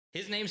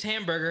His name's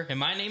Hamburger, and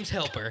my name's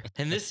Helper,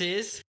 and this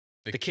is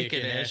the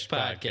Kickin'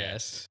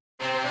 Podcast.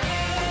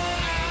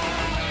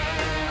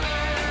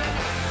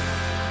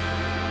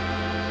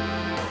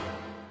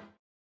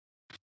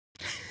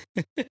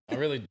 I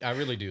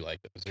really do like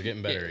those. They're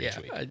getting better each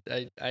week.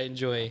 I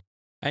enjoy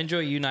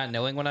you not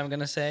knowing what I'm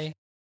gonna say,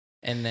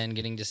 and then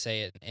getting to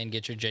say it and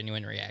get your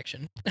genuine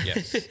reaction.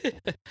 Yes,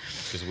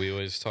 because we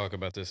always talk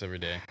about this every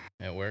day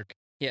at work.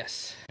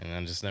 Yes. And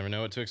I just never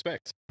know what to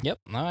expect. Yep.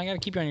 Now I gotta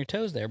keep you on your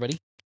toes there, buddy.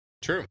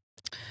 True.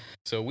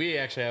 So we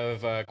actually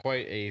have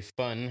quite a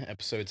fun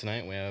episode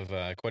tonight. We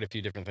have quite a few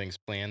different things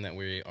planned that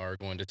we are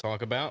going to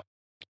talk about,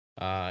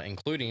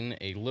 including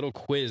a little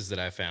quiz that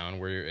I found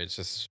where it's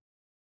just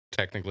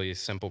technically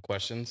simple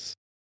questions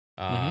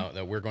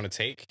that we're going to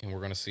take, and we're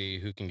going to see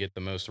who can get the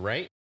most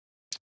right.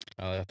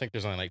 I think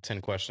there's only like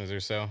 10 questions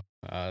or so.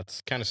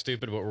 It's kind of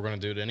stupid, but we're going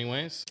to do it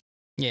anyways.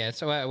 Yeah,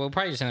 so we'll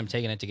probably just end up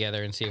taking it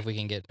together and see if we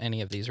can get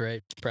any of these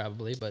right,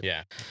 probably. But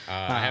yeah,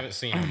 I haven't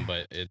seen them,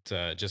 but it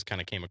just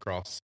kind of came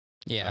across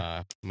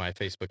my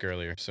Facebook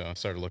earlier, so I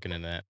started looking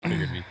into that.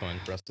 Figured it'd be fun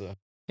for us to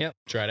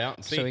try it out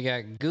and see. So we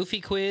got Goofy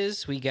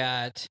Quiz. We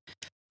got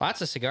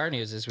lots of cigar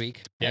news this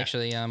week,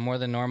 actually, more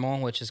than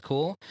normal, which is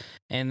cool.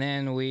 And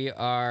then we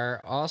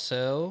are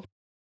also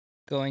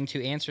going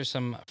to answer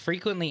some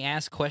frequently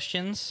asked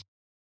questions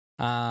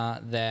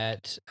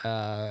that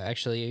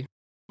actually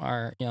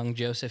our young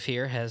Joseph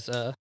here has,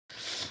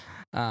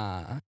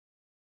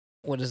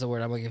 what is the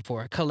word I'm looking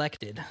for?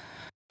 Collected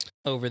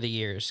over the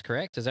years,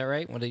 correct? Is that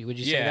right? Would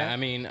you say that? Yeah, I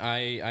mean,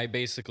 I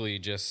basically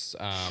just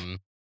kind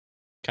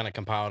of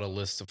compiled a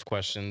list of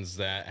questions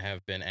that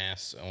have been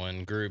asked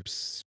on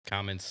groups,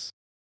 comments,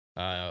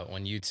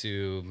 on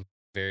YouTube,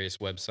 various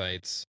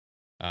websites,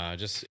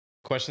 just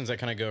questions that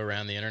kind of go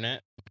around the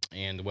internet.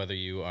 And whether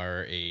you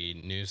are a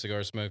new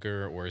cigar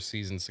smoker or a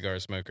seasoned cigar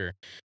smoker,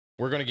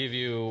 we're going to give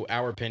you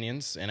our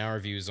opinions and our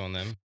views on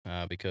them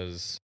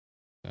because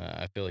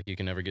I feel like you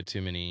can never get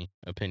too many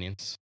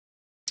opinions.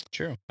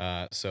 True.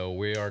 So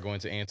we are going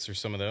to answer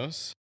some of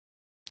those.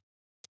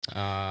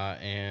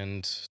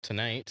 And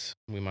tonight,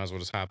 we might as well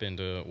just hop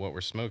into what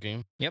we're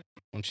smoking. Yep.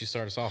 Why don't you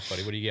start us off,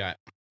 buddy? What do you got?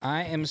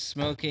 I am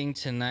smoking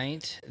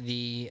tonight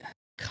the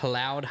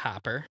Cloud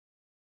Hopper.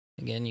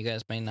 Again, you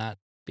guys may not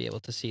be able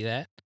to see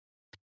that.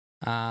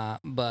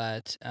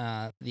 But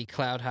the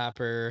Cloud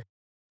Hopper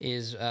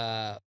is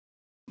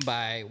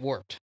by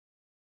Warped.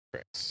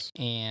 Correct.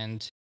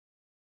 And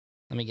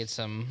let me get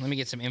some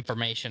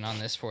information on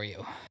this for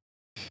you.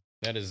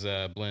 That is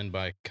a blend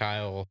by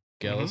Kyle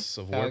Gellis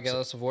of Kyle Warp.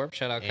 Gellis of Warp.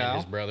 Shout out and Kyle.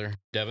 His brother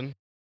Devin.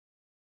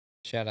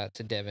 Shout out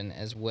to Devin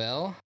as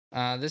well.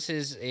 This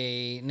is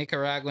a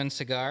Nicaraguan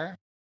cigar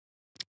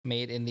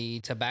made in the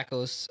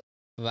Tabacos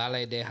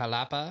Valle de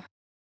Jalapa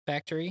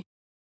factory.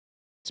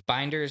 Its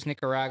binder is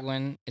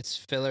Nicaraguan. Its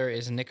filler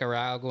is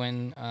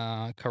Nicaraguan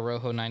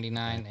Corojo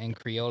 99 and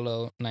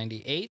Criollo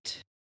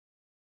 98.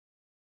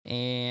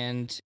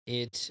 And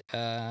it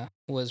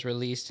was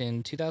released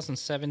in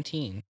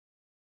 2017.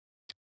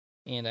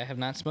 And I have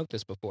not smoked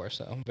this before,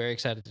 so I'm very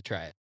excited to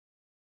try it.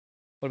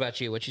 What about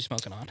you? What you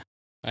smoking on?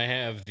 I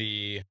have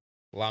the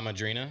La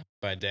Madrina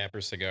by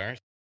Dapper Cigars.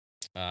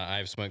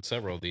 I've smoked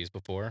several of these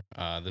before.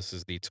 This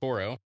is the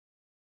Toro.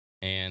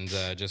 And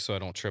just so I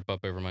don't trip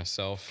up over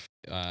myself,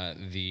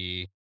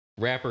 the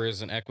wrapper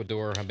is an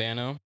Ecuador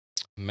Habano,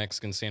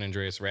 Mexican San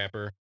Andreas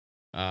wrapper,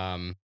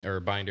 or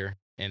binder.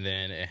 And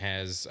then it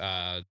has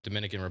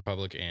Dominican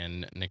Republic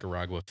and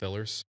Nicaragua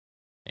fillers.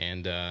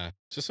 And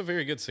it's just a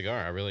very good cigar.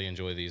 I really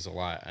enjoy these a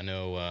lot. I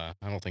know I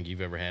don't think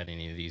you've ever had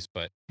any of these,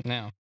 but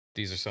No.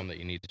 These are some that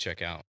you need to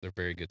check out. They're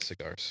very good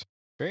cigars.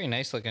 Very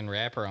nice looking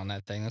wrapper on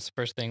that thing. That's the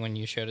first thing when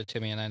you showed it to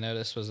me, and I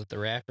noticed was that the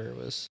wrapper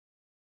was...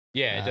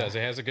 Yeah, it does.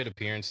 It has a good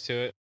appearance to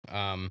it.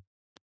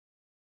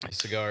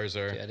 Cigars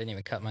are... Dude, I didn't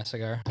even cut my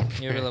cigar.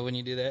 You ever love when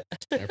you do that?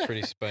 They're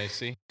pretty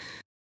spicy.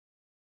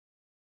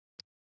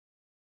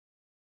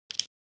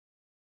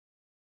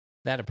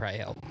 That'd probably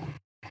help.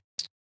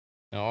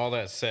 Now, all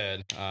that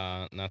said,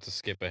 not to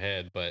skip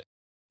ahead, but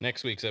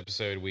next week's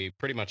episode we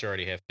pretty much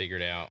already have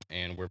figured out,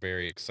 and we're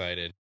very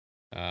excited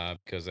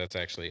because that's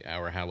actually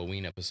our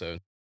Halloween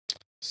episode.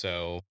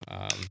 So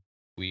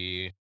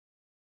we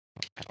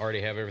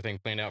already have everything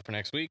planned out for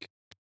next week.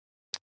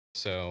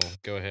 So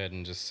go ahead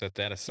and just set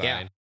that aside.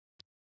 Yeah.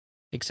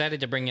 Excited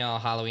to bring y'all a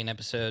Halloween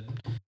episode.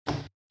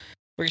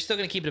 We're still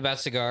going to keep it about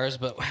cigars,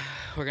 but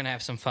we're going to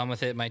have some fun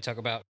with it. Might talk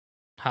about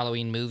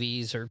Halloween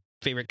movies or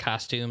favorite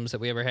costumes that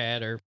we ever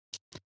had, or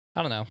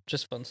I don't know,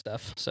 just fun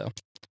stuff. So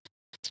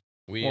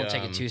we won't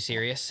take it too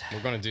serious.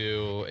 We're going to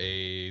do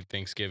a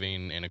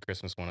Thanksgiving and a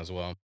Christmas one as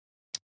well.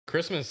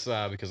 Christmas,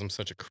 because I'm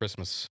such a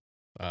Christmas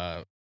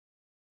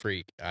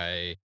freak,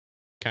 I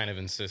kind of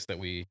insist that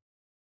we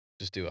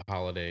just do a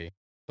holiday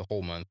the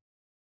whole month.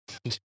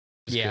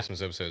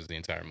 Christmas episodes the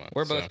entire month.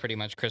 We're both pretty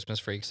much Christmas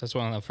freaks. That's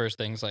one of the first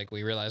things like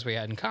we realized we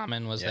had in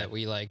common was that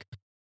we like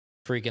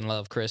freaking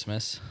love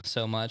Christmas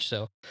so much.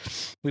 So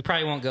we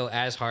probably won't go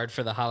as hard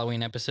for the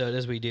Halloween episode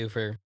as we do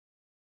for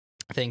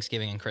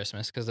Thanksgiving and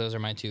Christmas, because those are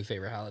my two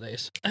favorite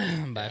holidays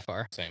by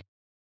far. Same.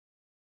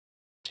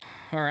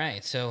 All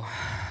right, so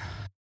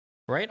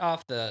right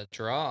off the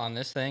draw on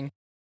this thing,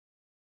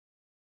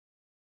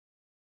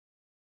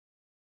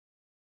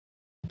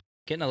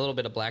 getting a little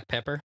bit of black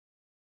pepper,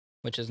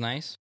 which is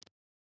nice.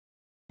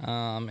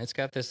 It's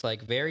got this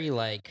like very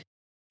like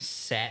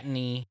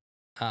satiny,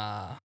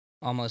 uh,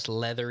 almost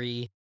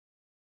leathery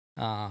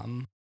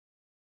um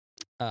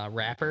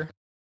wrapper.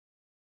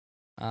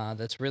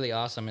 That's really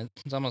awesome.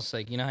 It's almost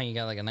like, you know how you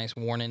got like a nice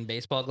worn-in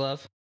baseball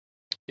glove.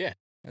 Yeah,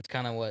 That's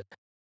kind of what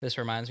this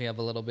reminds me of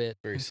a little bit.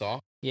 very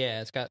soft.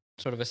 Yeah, it's got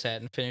sort of a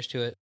satin finish to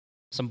it.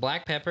 Some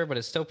black pepper, but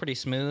it's still pretty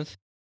smooth.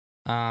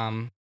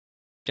 Um,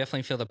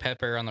 Definitely feel the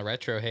pepper on the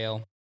retro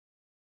hail,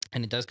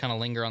 and it does kind of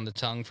linger on the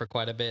tongue for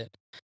quite a bit.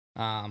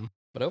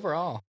 But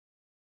overall,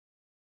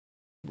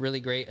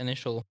 really great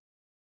initial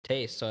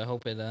taste. So I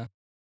hope it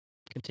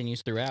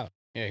continues throughout.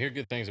 Yeah, I hear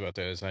good things about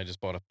those. I just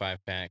bought a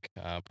 5-pack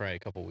probably a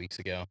couple weeks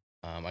ago.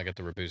 I got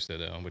the Robusto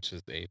though, which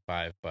is a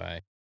 5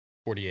 by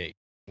 48,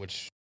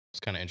 which is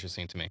kind of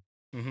interesting to me.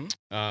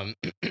 Mm-hmm. Um,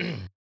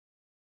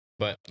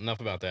 but enough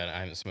about that. I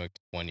haven't smoked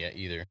one yet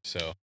either, so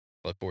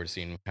I look forward to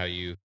seeing how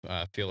you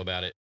feel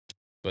about it.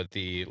 But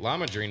the La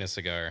Madrina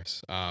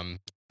cigars,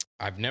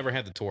 I've never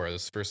had the Toro.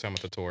 This is the first time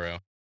with the Toro.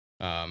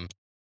 Um,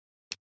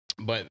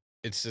 but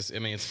it's just, I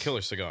mean, it's a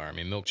killer cigar. I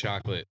mean, milk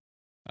chocolate,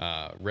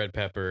 red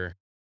pepper,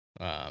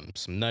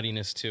 some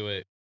nuttiness to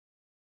it.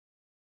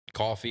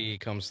 Coffee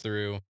comes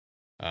through,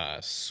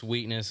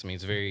 sweetness. I mean,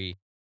 it's very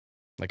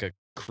like a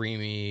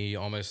creamy,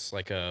 almost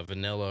like a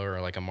vanilla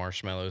or like a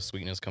marshmallow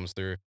sweetness comes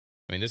through.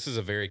 I mean, this is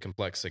a very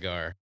complex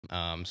cigar.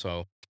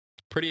 So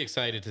pretty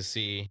excited to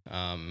see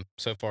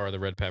so far the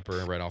red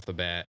pepper right off the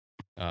bat,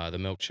 the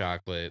milk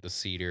chocolate, the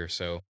cedar.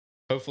 So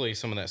hopefully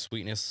some of that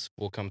sweetness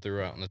will come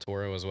through out in the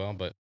Toro as well.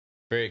 But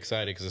very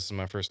excited because this is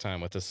my first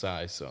time with this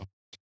size. So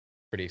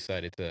pretty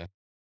excited to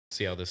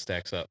see how this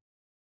stacks up.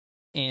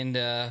 And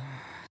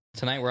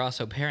tonight we're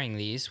also pairing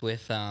these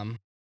with a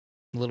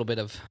little bit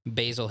of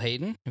Basil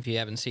Hayden, if you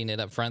haven't seen it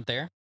up front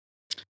there,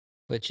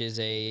 which is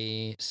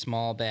a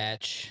small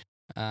batch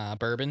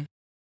bourbon.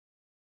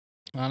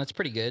 And it's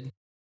pretty good.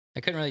 I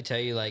couldn't really tell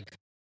you like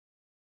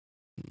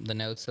the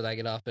notes that I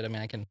get off it. I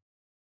mean, I can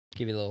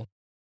give you a little.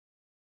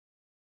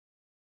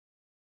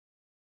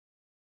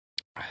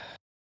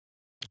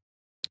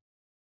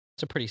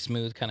 It's a pretty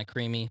smooth, kind of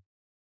creamy.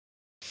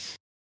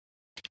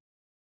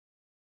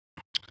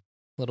 A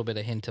little bit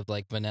of hint of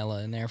like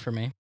vanilla in there for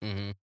me.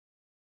 Mm-hmm.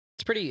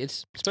 It's pretty.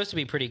 It's supposed to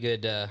be pretty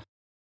good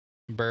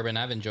bourbon.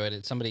 I've enjoyed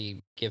it.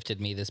 Somebody gifted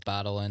me this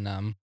bottle, and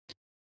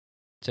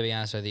to be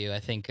honest with you, I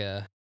think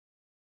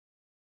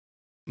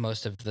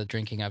most of the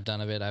drinking I've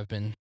done of it, I've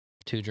been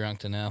too drunk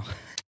to know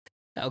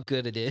how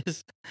good it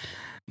is.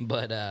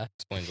 But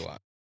Explains a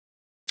lot.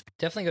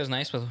 definitely goes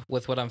nice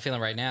with what I'm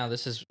feeling right now.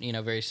 This is, you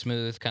know, very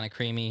smooth, kind of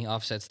creamy.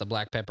 Offsets the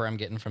black pepper I'm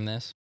getting from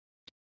this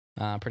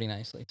pretty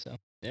nicely. So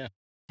Yeah.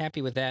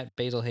 happy with that.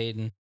 Basil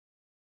Hayden.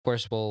 Of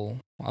course,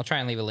 I'll try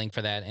and leave a link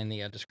for that in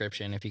the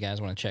description if you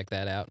guys want to check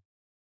that out,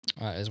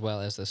 as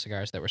well as the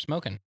cigars that we're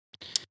smoking.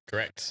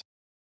 Correct.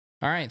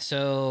 All right,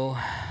 so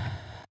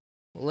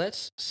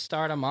let's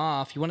start them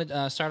off. You want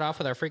to start off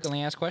with our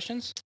frequently asked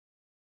questions?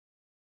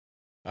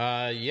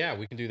 Yeah,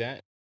 we can do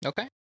that.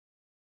 Okay.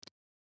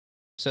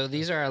 So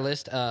these are a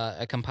list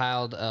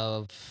compiled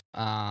of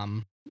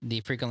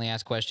the frequently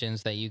asked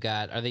questions that you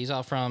got. Are these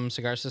all from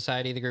Cigar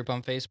Society, the group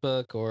on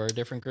Facebook, or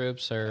different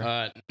groups?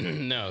 Or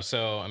No.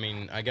 So I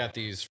mean, I got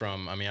these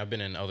from. I mean, I've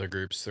been in other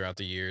groups throughout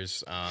the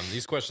years.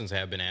 These questions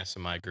have been asked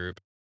in my group,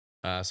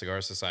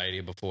 Cigar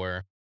Society,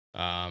 before.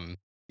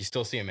 You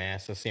still see them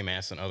asked. I see them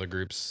asked in other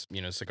groups.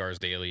 You know, Cigars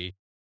Daily,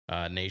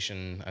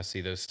 Nation. I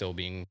see those still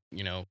being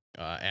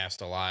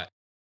asked a lot.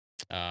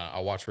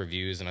 I'll watch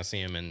reviews and I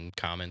see them in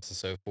comments and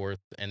so forth.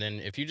 And then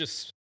if you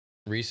just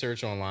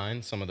research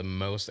online, some of the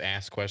most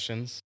asked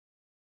questions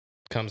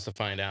comes to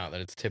find out that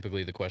it's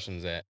typically the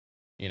questions that,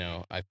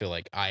 I feel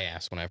like I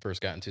asked when I first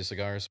got into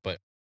cigars. But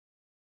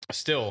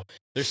still,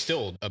 there's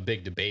still a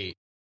big debate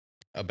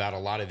about a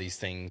lot of these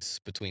things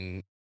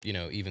between,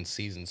 even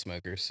seasoned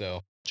smokers.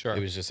 So sure, it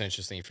was just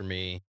interesting for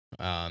me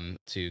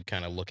to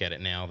kind of look at it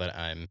now that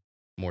I'm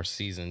more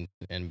seasoned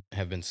and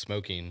have been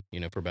smoking,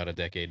 for about a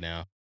decade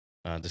now,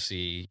 to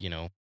see,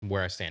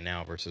 where I stand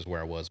now versus where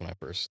I was when I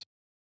first,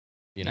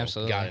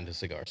 absolutely got into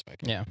cigar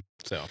smoking. Yeah.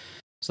 So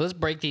let's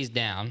break these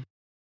down.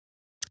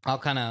 I'll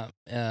kind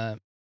of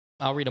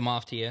I'll read them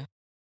off to you.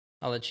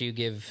 I'll let you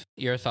give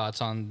your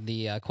thoughts on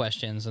the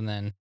questions, and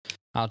then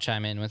I'll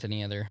chime in with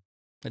any other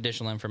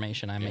additional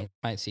information I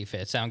might see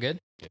fit. Sound good?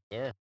 yes,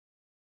 sir.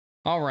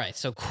 All right.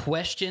 So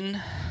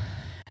question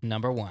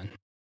number 1: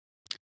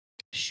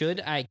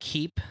 should I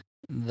keep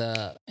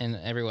and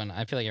everyone?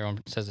 I feel like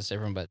everyone says this to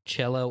everyone, but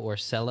cello or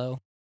cello?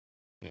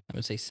 Yeah. I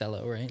would say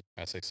cello, right?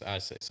 I say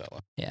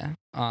cello. Yeah.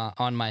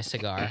 On my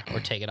cigar, or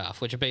take it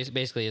off, which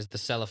basically is the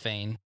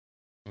cellophane.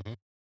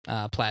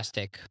 Mhm.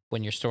 Plastic.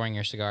 When you're storing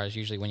your cigars,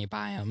 usually when you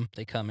buy them,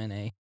 they come in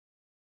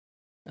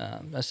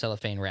a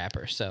cellophane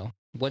wrapper. So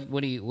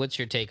what's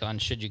your take on,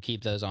 should you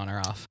keep those on or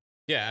off?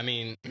 Yeah, I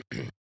mean,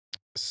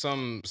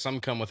 some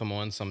come with them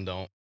on, some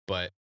don't.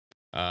 But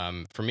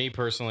For me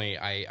personally,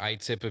 I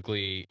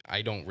typically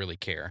I don't really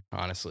care,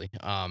 honestly.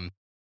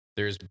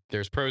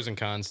 There's pros and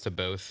cons to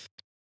both.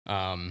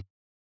 Um,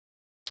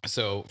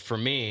 so for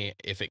me,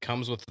 if it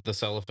comes with the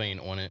cellophane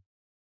on it,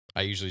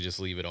 I usually just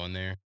leave it on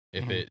there.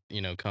 If Hmm.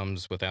 it,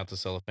 comes without the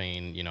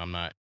cellophane, I'm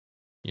not,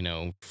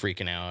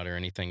 freaking out or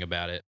anything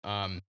about it.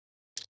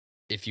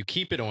 If you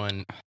keep it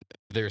on,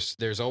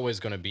 there's always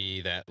going to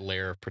be that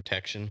layer of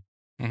protection.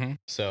 Hmm.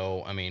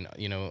 So, I mean,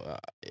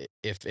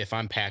 if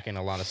I'm packing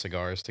a lot of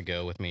cigars to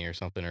go with me or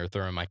something, or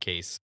throw in my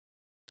case,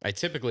 I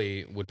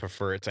typically would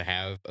prefer it to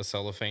have a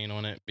cellophane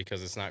on it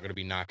because it's not going to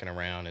be knocking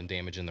around and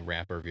damaging the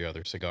wrapper of your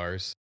other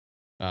cigars.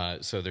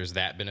 So there's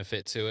that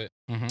benefit to it.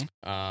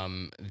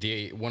 Hmm.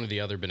 The one of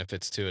the other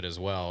benefits to it as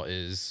well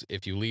is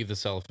if you leave the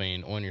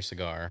cellophane on your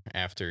cigar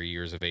after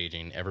years of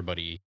aging,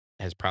 everybody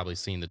has probably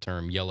seen the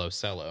term yellow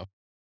cello,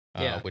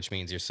 Yeah. which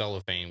means your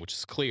cellophane, which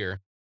is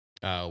clear,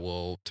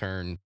 will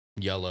turn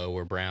yellow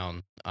or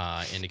brown,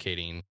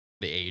 indicating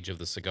the age of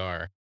the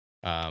cigar.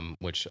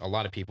 Which a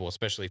lot of people,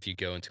 especially if you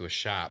go into a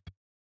shop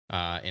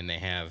and they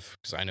have,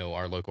 because I know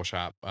our local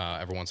shop,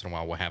 every once in a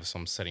while will have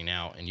some setting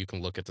out, and you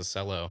can look at the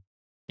cello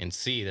and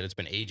see that it's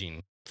been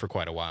aging for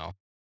quite a while.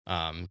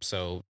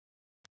 So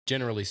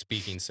generally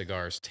speaking,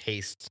 cigars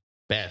taste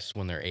best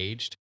when they're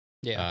aged.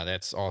 Yeah.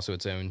 That's also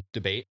its own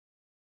debate.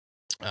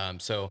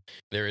 So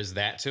there is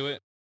that to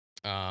it.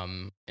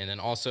 And then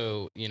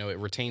also, it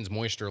retains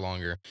moisture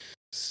longer.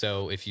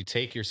 So if you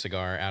take your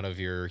cigar out of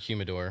your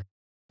humidor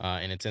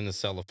and it's in the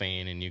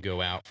cellophane and you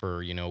go out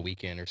for, a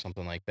weekend or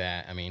something like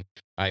that, I mean,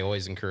 I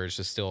always encourage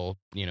to still,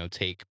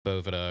 take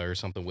Bovida or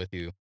something with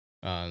you.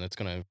 That's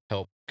going to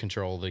help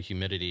control the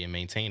humidity and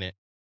maintain it.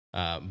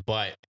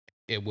 But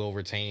it will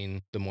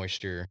retain the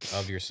moisture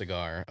of your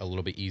cigar a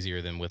little bit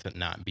easier than with it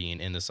not being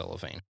in the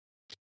cellophane.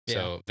 Yeah.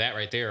 So that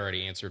right there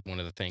already answered one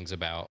of the things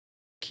about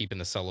keeping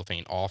the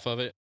cellophane off of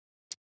it.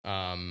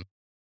 Um,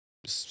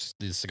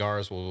 the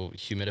cigars will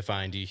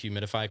humidify and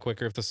dehumidify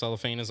quicker if the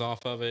cellophane is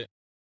off of it.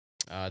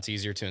 It's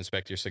easier to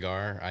inspect your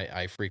cigar.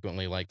 I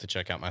frequently like to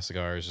check out my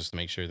cigars just to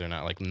make sure they're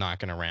not like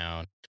knocking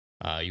around.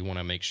 You want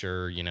to make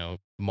sure,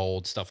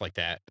 mold, stuff like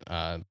that,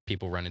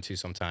 people run into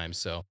sometimes.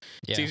 So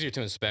it's Yeah. easier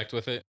to inspect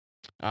with it.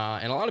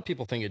 And a lot of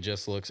people think it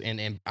just looks,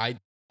 and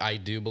I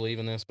do believe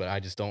in this, but I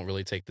just don't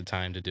really take the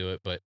time to do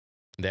it. But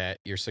that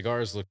your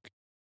cigars look,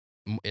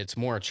 it's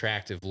more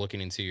attractive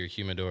looking into your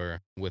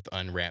humidor with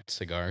unwrapped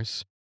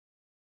cigars.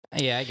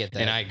 Yeah, I get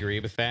And that. I agree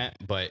with that.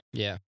 But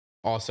Yeah.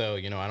 also,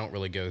 I don't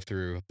really go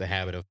through the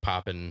habit of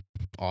popping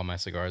all my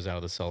cigars out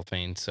of the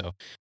cellophane. So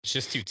it's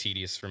just too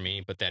tedious for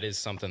me. But that is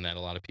something that a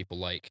lot of people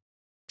like.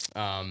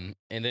 And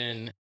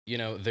then,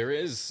 there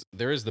is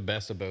the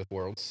best of both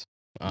worlds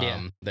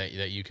Yeah.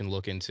 that you can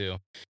look into.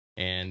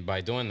 And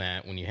by doing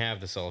that, when you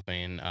have the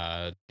cellophane,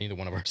 neither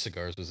one of our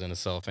cigars was in a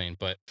cellophane,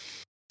 but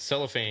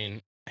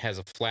cellophane has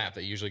a flap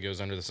that usually goes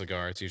under the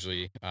cigar. It's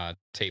usually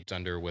taped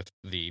under with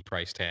the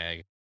price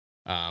tag.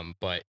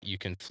 But you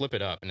can flip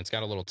it up and it's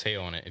got a little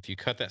tail on it. If you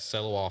cut that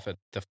cello off at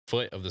the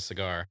foot of the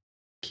cigar,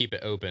 keep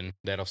it open,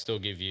 that'll still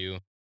give you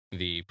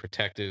the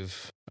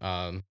protective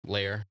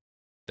layer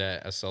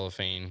that a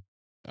cellophane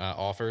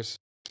offers,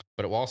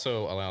 but it will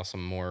also allow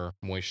some more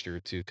moisture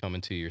to come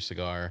into your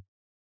cigar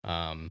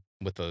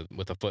with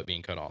the foot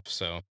being cut off.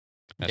 So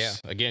Yeah.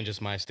 that's again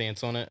just my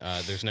stance on it.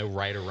 There's no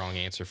right or wrong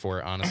answer for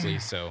it, honestly.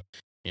 So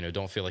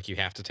don't feel like you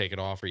have to take it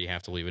off or you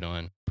have to leave it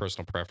on.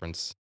 Personal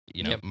preference.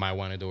 Yep. My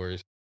wine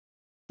adores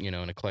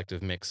an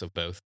eclectic mix of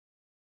both.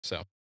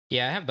 So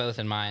Yeah, I have both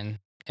in mine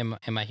in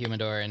my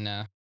humidor,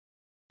 and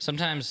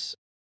sometimes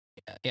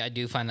yeah, I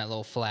do find that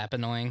little flap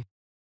annoying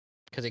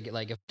because it get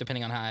like if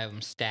depending on how I have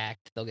them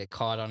stacked, they'll get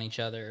caught on each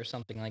other or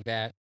something like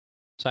that.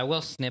 So I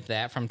will snip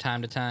that from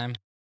time to time.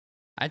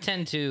 I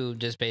tend to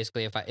just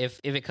basically if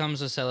it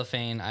comes with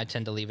cellophane, I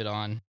tend to leave it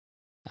on,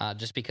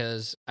 just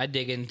because I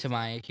dig into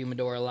my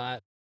humidor a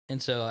lot,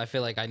 and so I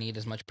feel like I need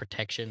as much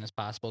protection as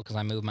possible because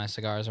I move my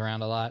cigars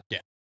around a lot. yeah,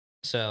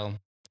 So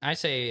I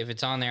say if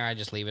it's on there, I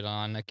just leave it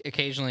on.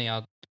 Occasionally,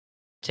 I'll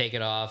take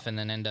it off and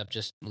then end up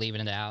just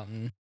leaving it out,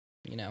 and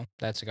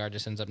that cigar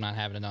just ends up not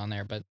having it on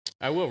there. But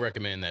I will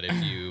recommend that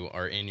if you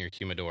are in your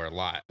humidor a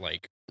lot,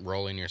 like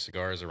rolling your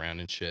cigars around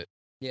and shit,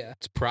 yeah,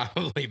 it's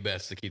probably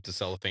best to keep the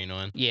cellophane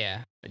on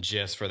yeah,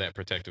 just for that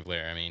protective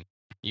layer. I mean,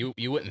 you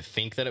wouldn't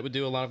think that it would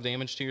do a lot of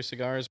damage to your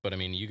cigars, but I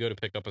mean, you go to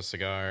pick up a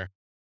cigar,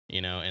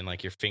 and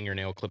like your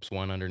fingernail clips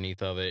one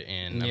underneath of it,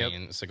 and I yep,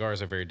 mean,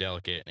 cigars are very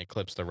delicate, and it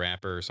clips the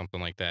wrapper or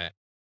something like that.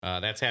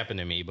 That's happened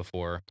to me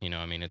before.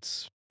 I mean,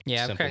 it's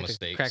yeah. I've simple cracked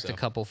mistake. cracked a So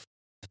couple,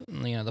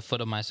 the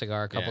foot of my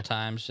cigar a yeah, couple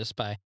times just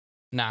by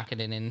knocking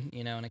it in,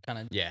 and it kind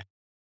of yeah,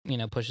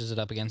 pushes it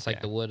up against like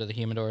yeah. the wood of the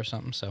humidor or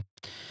something. So,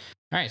 all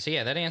right, so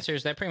yeah, that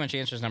pretty much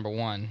answers number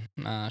one.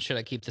 Should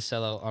I keep the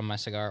cello on my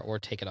cigar or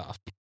take it off?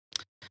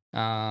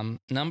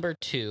 Number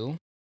two,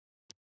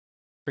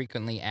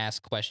 frequently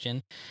asked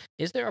question: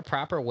 is there a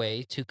proper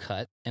way to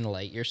cut and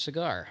light your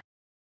cigar?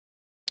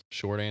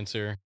 Short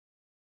answer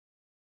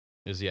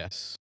is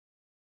yes.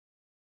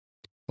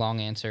 Long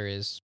answer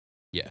is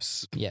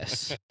Yes.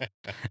 Yes.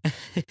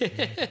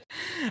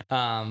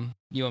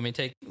 You want me to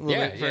take a little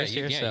Yeah, bit yeah, first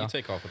here? you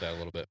take off with that a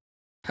little bit.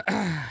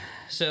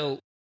 So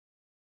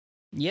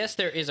yes,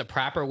 there is a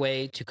proper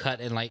way to cut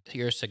and light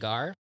your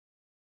cigar,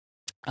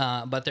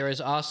 but there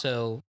is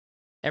also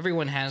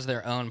everyone has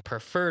their own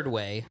preferred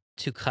way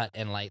to cut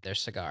and light their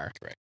cigar.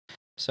 Right.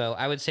 So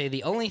I would say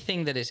the only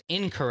thing that is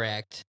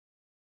incorrect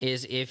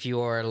is if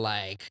you're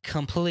like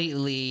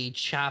completely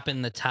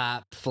chopping the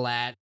top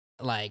flat,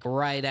 like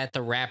right at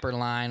the wrapper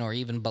line or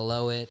even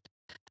below it,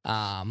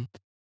 um,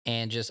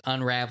 and just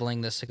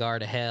unraveling the cigar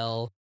to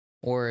hell,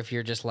 or if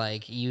you're just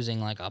like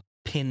using like a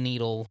pin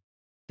needle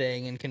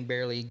thing and can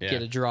barely Yeah.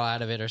 get a draw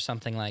out of it or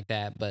something like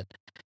that. But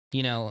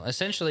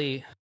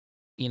essentially,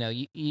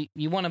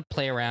 you want to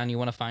play around, you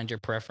want to find your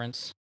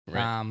preference.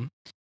 Right.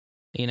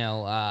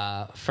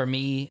 For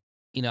me,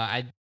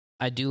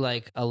 I do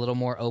like a little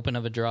more open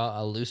of a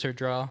draw, a looser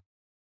draw.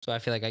 So I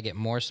feel like I get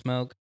more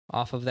smoke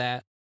off of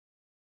that.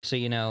 So,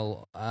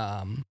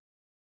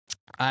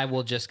 I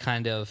will just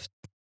kind of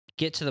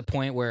get to the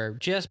point where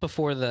just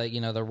before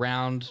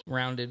the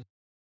rounded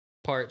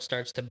part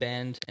starts to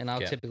bend, and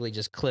I'll Yeah. typically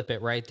just clip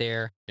it right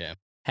there. Yeah.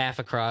 Half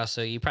across.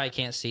 So you probably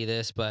can't see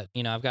this, but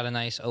I've got a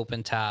nice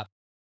open top,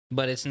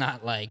 but it's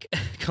not like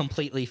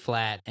completely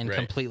flat and Right.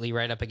 completely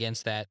right up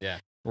against that Yeah.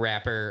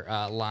 wrapper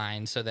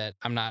line, so that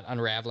I'm not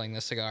unraveling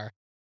the cigar.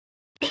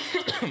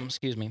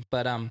 Excuse me.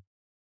 But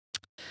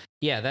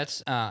yeah,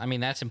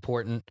 that's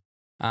important.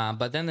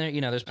 But then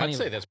there's plenty I'd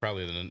say of that's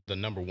probably the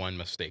number one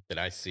mistake that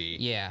I see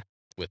yeah,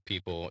 with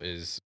people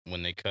is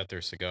when they cut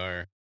their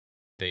cigar,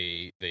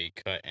 they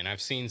cut, and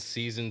I've seen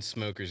seasoned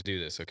smokers do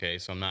this. Okay,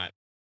 so I'm not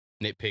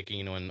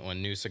nitpicking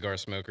on new cigar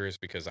smokers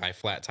because I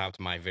flat topped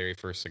my very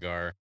first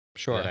cigar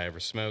sure. that I ever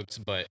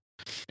smoked. But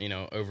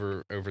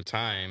over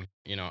time,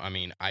 I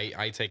mean,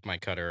 I take my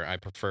cutter. I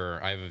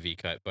have a V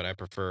cut, but I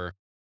prefer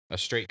a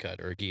straight cut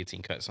or a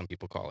guillotine cut. Some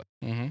people call it.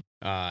 Mm-hmm.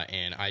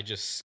 And I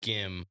just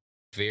skim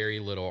very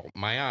little.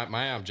 My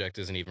object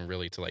isn't even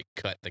really to like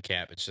cut the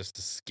cap. It's just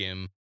to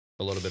skim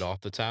a little bit off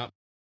the top.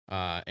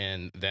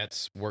 And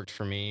that's worked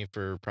for me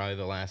for probably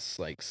the last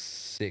like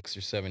 6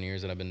 or 7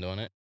 years that I've been doing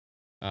it.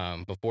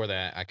 Before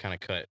that, I kind of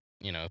cut,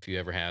 if you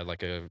ever had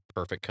like a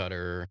perfect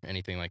cutter or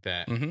anything like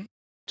that, Mm-hmm.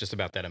 just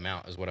about that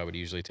amount is what I would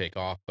usually take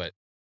off. But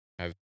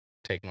I've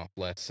taken off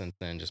less since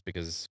then just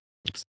because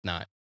it's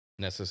not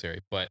necessary.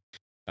 But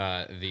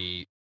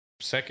the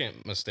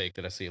second mistake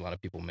that I see a lot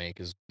of people make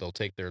is they'll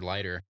take their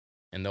lighter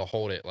and they'll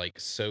hold it like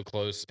so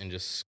close and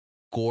just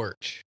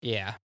scorch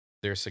Yeah.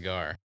 their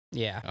cigar.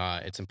 Yeah.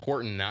 It's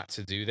important not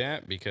to do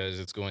that because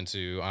it's going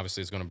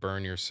to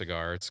burn your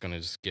cigar. It's going to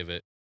just give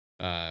it.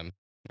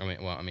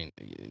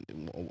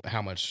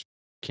 How much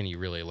can you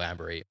really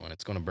elaborate when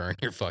it's going to burn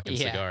your fucking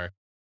Yeah. cigar?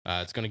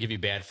 It's going to give you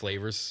bad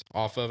flavors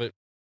off of it.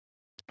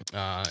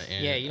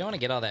 And Yeah, you don't want to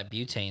get all that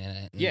butane in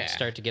it and Yeah.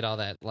 start to get all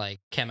that like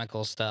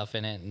chemical stuff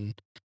in it. And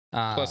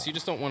plus, you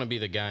just don't want to be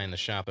the guy in the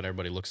shop that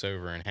everybody looks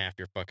over and half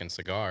your fucking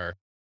cigar,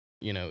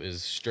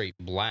 is straight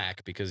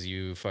black because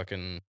you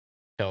fucking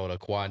held a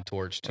quad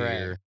torch to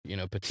Right.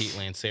 your, petite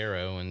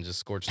Lancero and just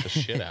scorched the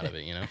shit out of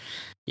it,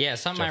 Yeah,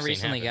 something Which I I've seen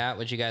recently happen. got,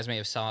 which you guys may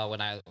have saw when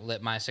I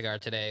lit my cigar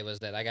today, was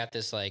that I got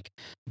this like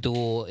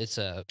dual. It's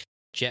a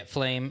jet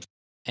flame,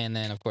 and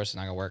then of course it's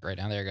not gonna work right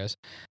now. There it goes,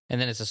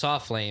 and then it's a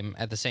soft flame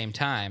at the same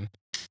time.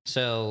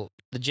 So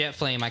the jet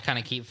flame I kind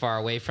of keep far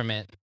away from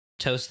it,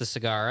 toast the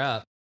cigar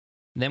up.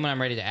 Then when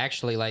I'm ready to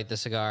actually light the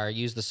cigar,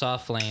 use the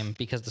soft flame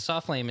because the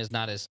soft flame is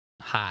not as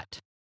hot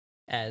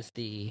as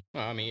the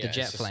Well, I mean, yeah,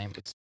 jet flame.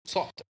 It's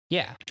soft,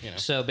 Yeah. you know.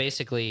 So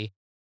basically,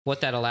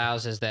 what that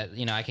allows is that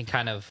I can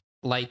kind of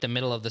light the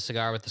middle of the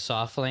cigar with the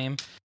soft flame,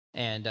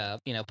 and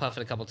puff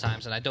it a couple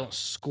times, and I don't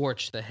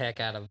scorch the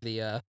heck out of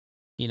the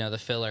the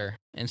filler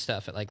and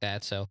stuff like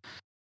that. So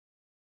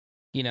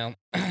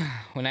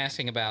when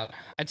asking about,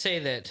 I'd say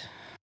that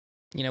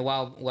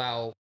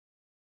while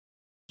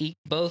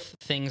both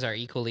things are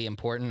equally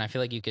important, I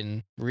feel like you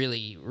can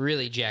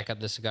really jack up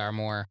the cigar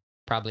more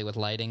probably with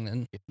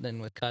lighting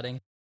than with cutting.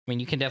 I mean,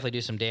 you can definitely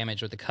do some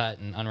damage with the cut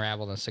and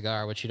unravel the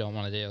cigar, which you don't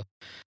want to do.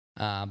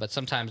 But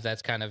sometimes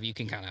that's you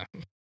can kind of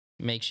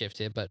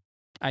makeshift it. But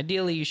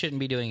ideally, you shouldn't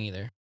be doing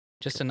either.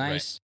 Just a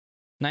Right.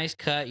 nice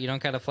cut. You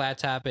don't got to flat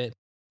top it,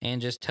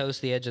 and just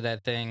toast the edge of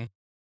that thing.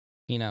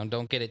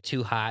 Don't get it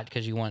too hot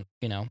because you want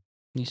you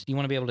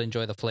want to be able to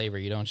enjoy the flavor.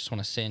 You don't just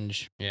want to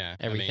singe Yeah,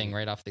 everything I mean,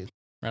 right off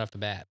the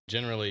bat.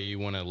 generally you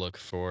want to look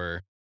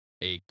for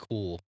a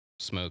cool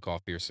smoke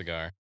off your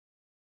cigar,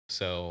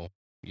 so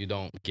you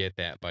don't get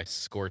that by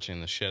scorching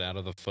the shit out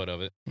of the foot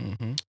of it.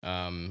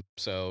 Mm-hmm.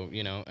 So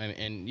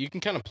and you can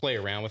kind of play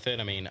around with it.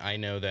 I mean, I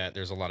know that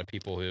there's a lot of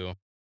people who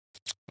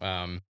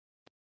um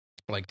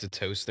like to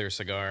toast their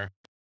cigar,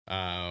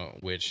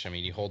 which, I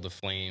mean, you hold the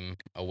flame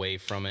away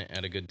from it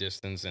at a good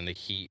distance, and the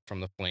heat from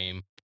the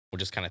flame will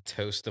just kind of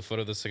toast the foot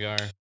of the cigar.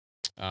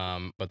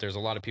 But there's a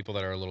lot of people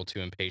that are a little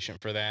too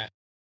impatient for that.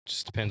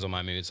 Just depends on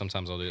my mood.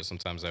 Sometimes I'll do it,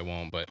 sometimes I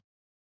won't. But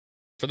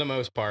for the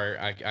most part,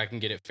 I can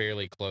get it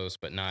fairly close,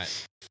 but not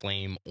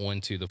flame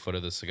onto the foot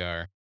of the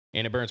cigar.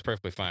 And it burns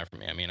perfectly fine for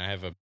me. I mean, I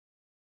have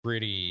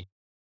pretty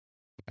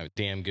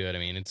damn good. I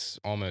mean, it's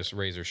almost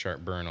razor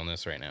sharp burn on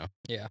this right now.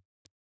 Yeah.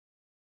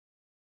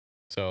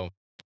 So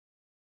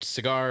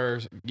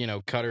cigars,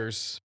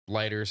 cutters,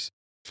 lighters,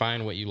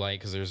 find what you like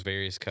because there's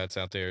various cuts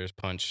out there. There's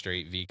punch,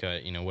 straight, V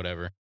cut,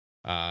 whatever.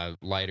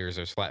 Lighters,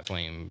 there's flat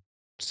flame,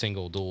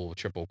 single, dual,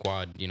 triple,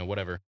 quad,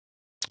 whatever.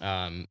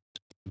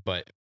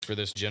 But for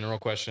this general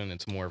question,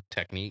 it's more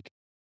technique.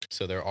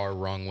 So there are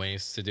wrong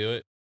ways to do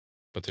it,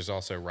 but there's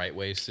also right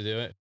ways to do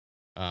it.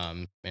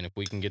 And if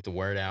we can get the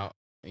word out,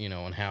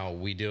 on how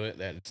we do it,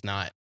 that it's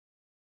not,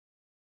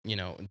 you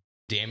know,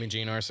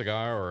 damaging our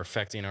cigar or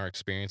affecting our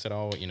experience at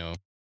all,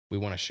 we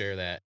want to share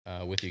that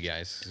with you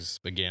guys. 'Cause,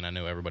 again, I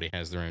know everybody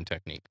has their own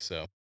technique.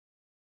 So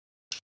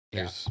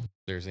there's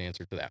the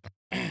answer to that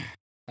one.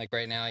 Like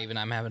right now, even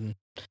I'm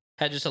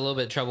had just a little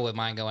bit of trouble with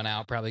mine going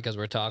out, probably because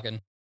we're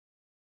talking.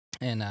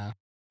 And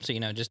so,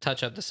 just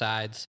touch up the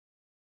sides,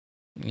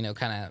 kind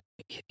of,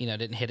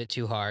 didn't hit it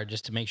too hard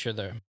just to make sure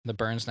the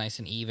burn's nice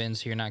and even.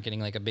 So you're not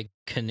getting like a big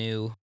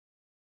canoe,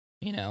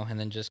 and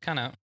then just kind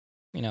of,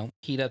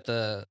 heat up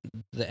the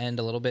end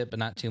a little bit, but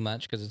not too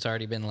much because it's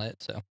already been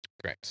lit. So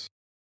Correct.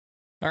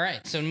 All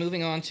right. So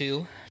moving on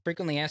to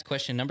frequently asked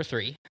question number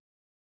 3.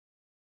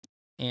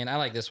 And I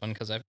like this one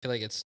because I feel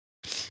like it's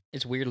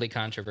weirdly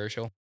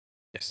controversial.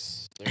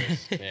 Yes. There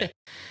is. Yeah.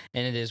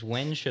 And it is,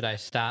 when should I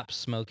stop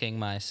smoking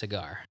my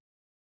cigar?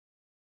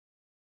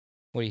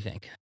 What do you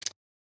think?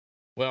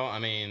 Well, I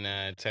mean,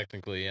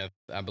 technically,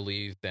 I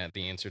believe that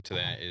the answer to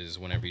that is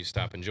whenever you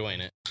stop enjoying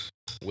it,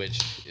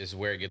 which is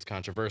where it gets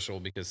controversial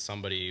because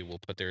somebody will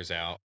put theirs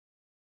out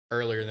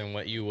earlier than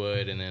what you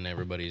would, and then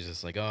everybody's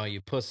just like, "Oh,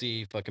 you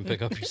pussy! Fucking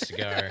pick up your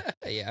cigar,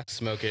 Yeah.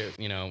 smoke it,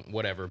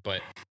 whatever."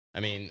 But I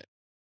mean,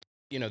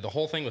 the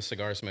whole thing with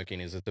cigar smoking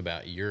is it's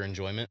about your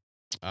enjoyment.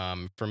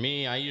 For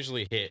me, I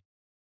usually hit,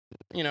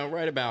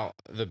 right about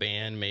the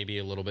band, maybe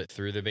a little bit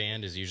through the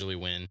band is usually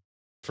when,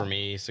 for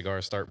me,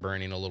 cigars start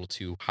burning a little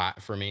too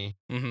hot for me.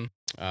 Mm-hmm.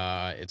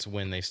 It's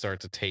when they start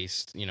to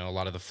taste, a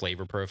lot of the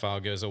flavor profile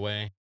goes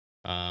away.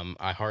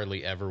 I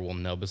hardly ever will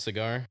nub a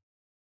cigar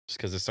just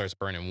because it starts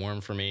burning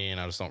warm for me and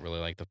I just don't really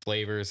like the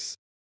flavors.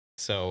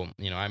 So,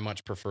 I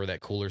much prefer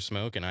that cooler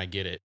smoke, and I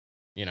get it,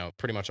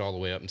 pretty much all the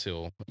way up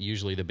until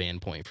usually the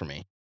band point for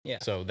me. Yeah.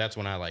 So that's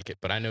when I like it.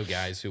 But I know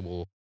guys who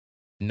will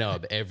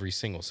nub every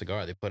single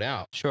cigar they put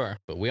out. Sure.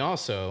 But we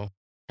also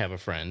have a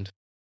friend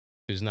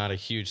who's not a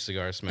huge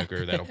cigar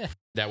smoker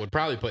that would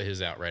probably put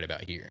his out right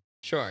about here.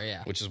 Sure.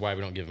 Yeah. Which is why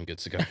we don't give him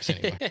good cigars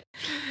anymore.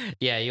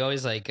 Yeah. You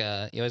always want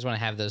to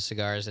have those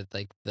cigars at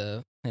like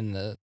in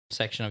the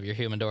section of your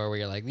humidor where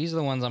you're like, these are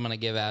the ones I'm going to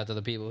give out to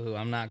the people who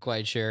I'm not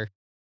quite sure,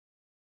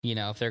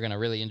 if they're going to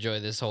really enjoy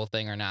this whole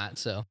thing or not.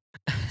 So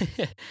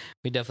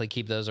we definitely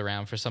keep those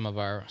around for some of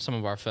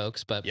our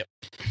folks. But Yep.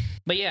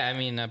 But yeah, I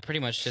mean, pretty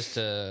much just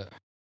to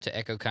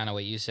echo kind of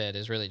what you said,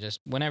 is really just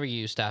whenever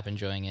you stop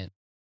enjoying it,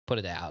 put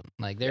it out.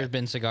 Like there's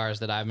been cigars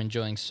that I'm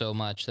enjoying so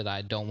much that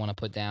I don't want to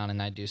put down,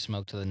 and I do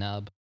smoke to the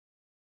nub.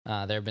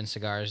 There have been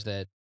cigars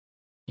that,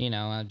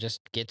 I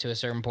just get to a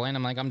certain point,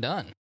 I'm like, I'm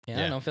done.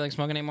 I don't feel like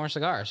smoking any more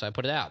cigars, so I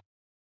put it out.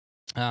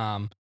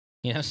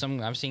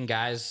 I've seen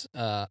guys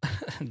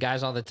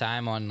guys all the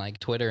time on like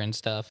Twitter and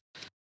stuff.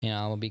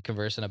 We'll be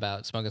conversing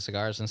about smoking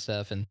cigars and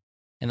stuff, and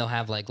they'll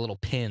have like little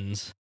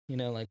pins,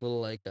 like little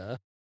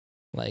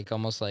like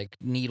almost like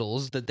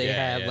needles that they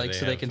have, like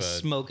so they can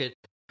smoke it.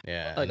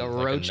 Yeah, like a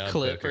roach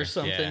clip cooker. or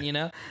something,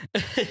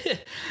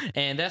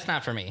 and that's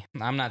not for me.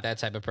 I'm not that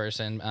type of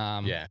person.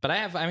 But I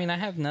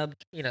have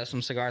nubbed,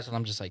 some cigars and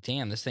I'm just like,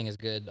 damn, this thing is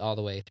good all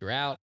the way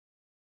throughout.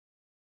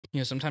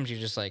 Sometimes you're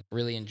just like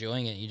really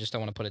enjoying it. You just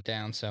don't want to put it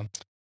down. So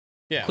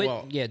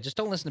just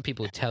don't listen to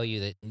people who tell you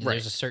that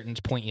there's a certain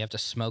point you have to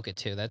smoke it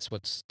to. That's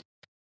what's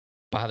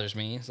bothers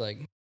me. It's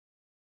like,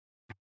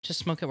 just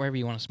smoke it wherever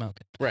you want to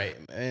smoke it. Right.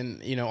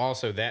 And,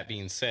 also that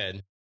being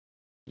said,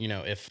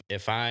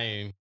 if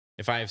I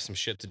have some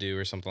shit to do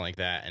or something like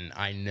that, and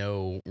I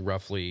know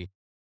roughly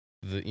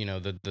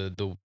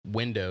the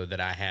window that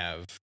I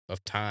have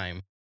of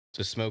time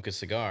to smoke a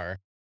cigar,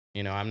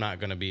 I'm not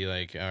going to be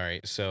like, all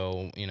right,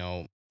 so,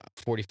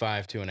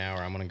 45 to an hour,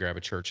 I'm going to grab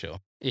a Churchill.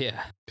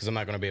 Yeah. Because I'm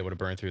not going to be able to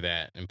burn through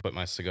that and put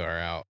my cigar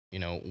out,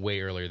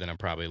 way earlier than I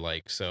probably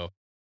like. So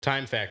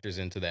time factors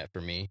into that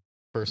for me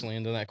personally,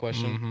 into that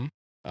question.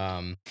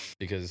 Mm-hmm.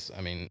 Because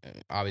I mean,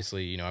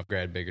 obviously, I've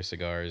grabbed bigger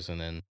cigars,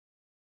 and then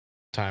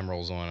time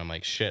rolls on. I'm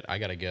like, shit, I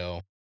gotta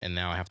go, and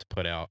now I have to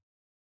put out,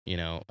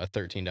 a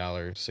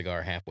 $13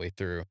 cigar halfway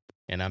through,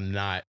 and I'm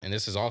not. And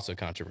this is also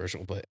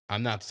controversial, but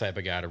I'm not the type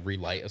of guy to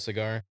relight a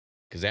cigar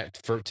because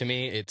to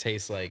me, it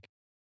tastes like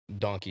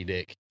donkey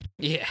dick.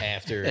 Yeah.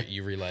 After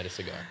you relight a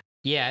cigar.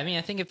 Yeah, I mean,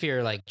 I think if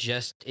you're like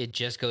it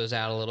just goes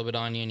out a little bit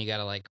on you, and you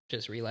gotta like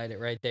just relight it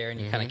right there, and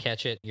you kind of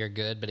catch it, you're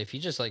good. But if you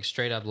just like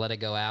straight up let it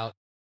go out,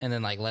 and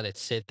then like let it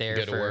sit there,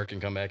 go to work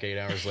and come back 8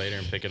 hours later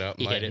and pick it up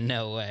and light it.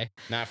 No way.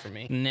 Not for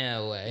me.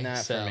 No way. Not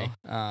for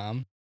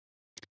me.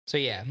 So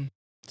yeah,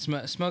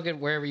 smoke it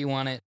wherever you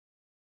want it.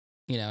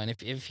 and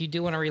if you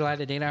do want to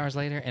relight it 8 hours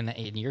later, and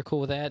you're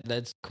cool with that,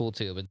 that's cool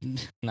too. But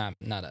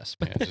not us.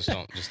 Yeah,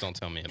 just don't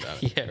tell me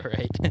about it. Yeah,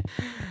 right.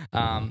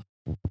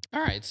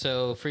 All right.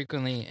 So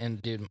frequently,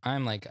 and dude, I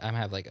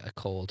have like a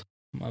cold.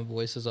 My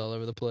voice is all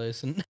over the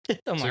place, and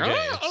I'm It's like,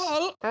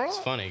 okay. It's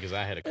funny because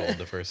I had a cold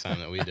the first time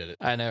that we did it.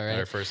 I know, right?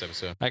 Our first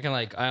episode.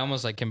 I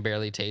almost can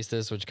barely taste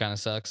this, which kind of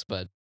sucks,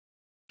 but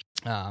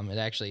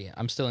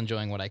I'm still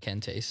enjoying what I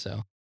can taste.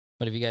 So,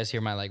 but if you guys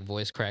hear my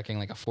voice cracking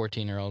like a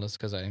 14-year-old, it's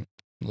because I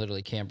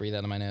literally can't breathe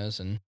out of my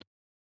nose and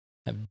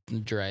have the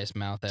driest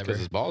mouth ever. Because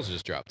his balls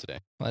just dropped today.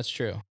 Well, that's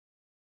true.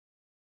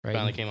 Right,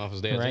 Finally came off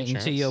his dad's right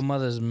insurance. into your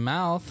mother's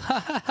mouth.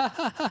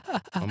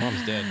 My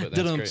mom's dead, but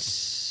that's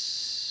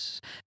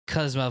great.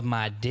 Cause of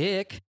my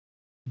dick.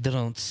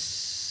 All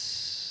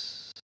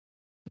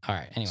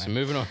right. Anyway, So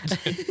moving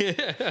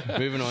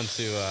on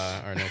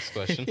to our next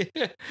question.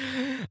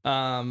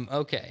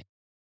 Okay.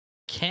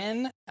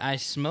 Can I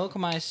smoke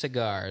my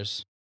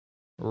cigars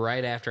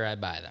right after I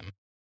buy them,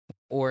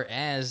 or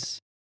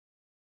as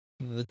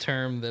the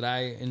term that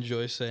I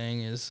enjoy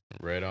saying is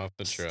right off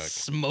the truck?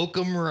 Smoke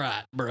them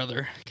right,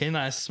 brother. Can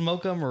I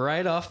smoke them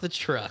right off the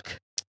truck?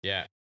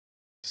 Yeah.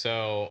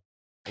 So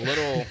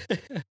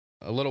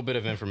a little bit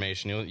of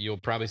information. You'll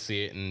probably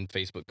see it in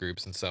Facebook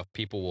groups and stuff.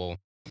 People will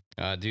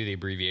do the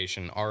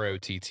abbreviation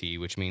ROTT,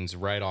 which means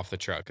right off the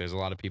truck. There's a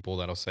lot of people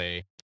that'll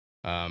say,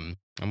 I'm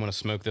going to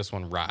smoke this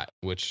one right,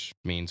 which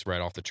means right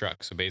off the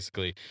truck. So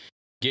basically,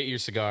 get your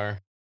cigar,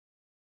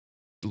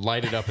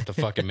 light it up at the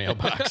fucking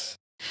mailbox,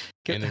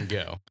 and then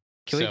go.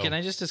 Can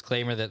I just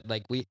disclaimer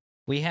that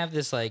we have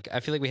this I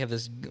feel like we have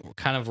this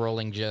kind of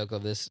rolling joke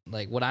of this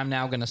what I'm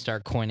now going to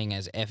start coining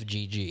as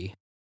FGG,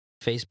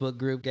 Facebook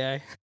group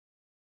guy.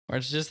 Or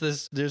it's just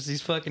there's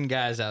these fucking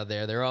guys out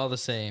there. They're all the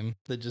same.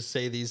 That just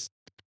say these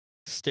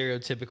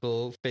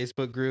stereotypical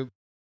Facebook group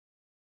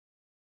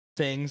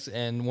things.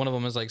 And one of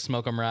them is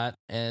smoke 'em right.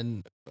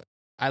 And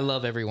I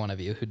love every one of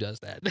you who does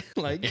that.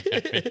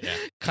 Yeah.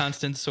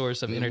 Constant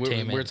source of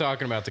entertainment. We're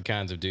talking about the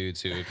kinds of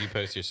dudes who, if you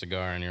post your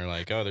cigar and you're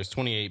like, oh, there's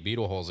 28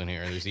 beetle holes in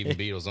here. There's even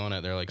beetles on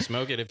it. They're like,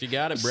 smoke it if you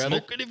got it, brother.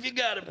 Smoke it if you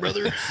got it,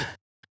 brother.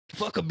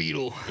 Fuck a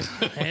beetle.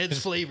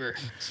 Adds flavor.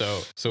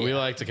 So we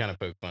like to kind of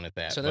poke fun at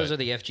that. So those are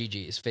the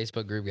FGGs,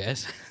 Facebook group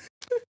guys.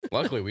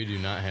 Luckily, we do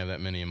not have that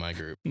many in my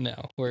group. No,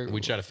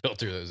 we try to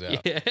filter those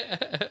out. Yeah.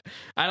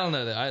 I don't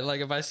know that.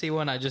 If I see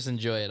one, I just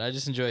enjoy it. I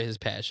just enjoy his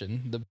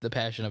passion, the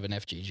passion of an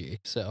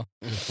FGG. So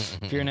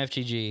if you're an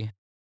FGG,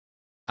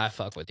 I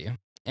fuck with you.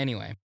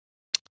 Anyway,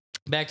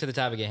 back to the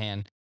topic at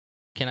hand.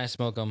 Can I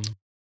smoke them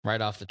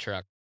right off the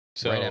truck,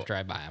 right after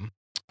I buy them?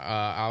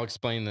 I'll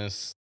explain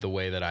this the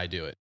way that I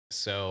do it.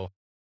 So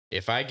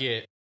if I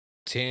get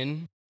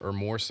 10 or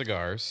more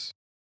cigars,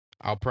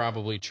 I'll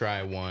probably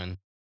try one,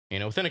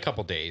 within a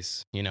couple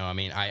days.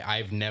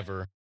 I've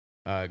never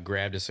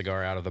grabbed a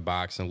cigar out of the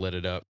box and lit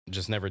it up.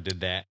 Just never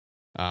did that.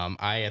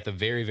 I, at the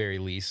very, very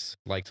least,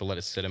 like to let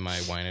it sit in my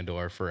wine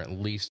for at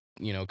least,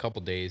 a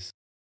couple days,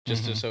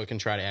 just so it can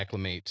try to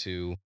acclimate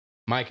to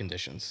my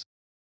conditions.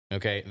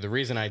 Okay. The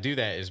reason I do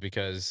that is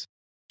because,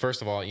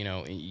 first of all,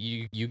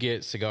 you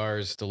get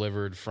cigars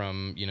delivered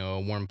from, a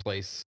warm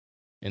place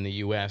in the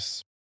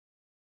U.S.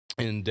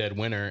 in dead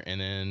winter,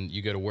 and then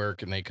you go to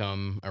work and they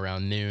come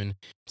around noon,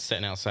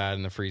 sitting outside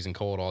in the freezing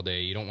cold all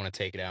day. You don't want to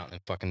take it out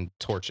and fucking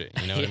torch it.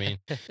 You know what I mean?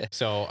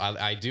 So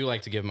I do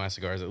like to give my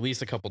cigars at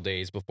least a couple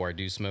days before I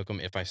do smoke them,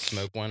 if I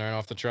smoke one right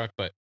off the truck.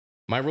 But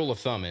my rule of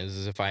thumb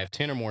is if I have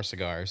 10 or more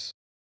cigars,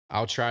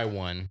 I'll try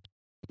one,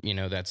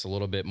 that's a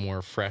little bit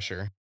more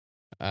fresher,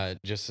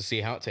 just to see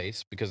how it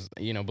tastes. Because,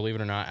 believe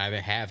it or not, I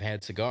have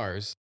had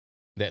cigars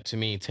that to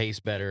me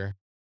taste better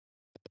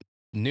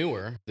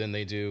newer than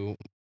they do,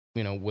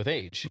 with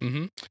age.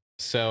 Mm-hmm.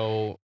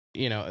 So,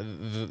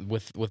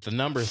 with the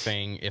number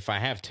thing, if I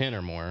have 10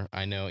 or more,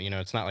 I know,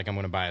 it's not like I'm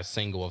going to buy a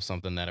single of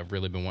something that I've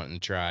really been wanting to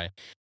try,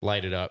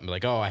 light it up and be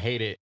like, oh, I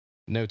hate it.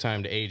 No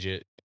time to age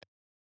it.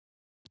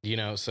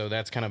 So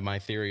that's kind of my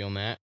theory on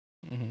that.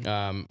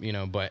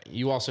 Mm-hmm. But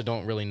you also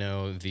don't really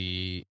know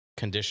the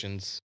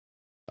conditions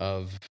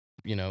of,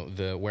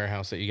 the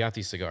warehouse that you got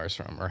these cigars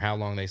from, or how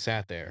long they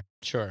sat there.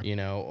 Sure.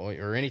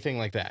 Or anything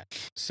like that.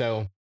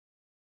 So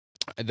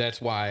that's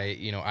why,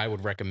 I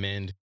would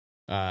recommend,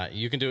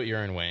 you can do it your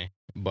own way,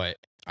 but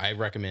I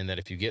recommend that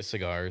if you get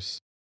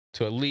cigars,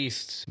 to at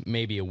least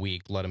maybe a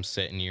week, let them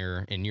sit in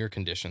your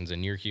conditions,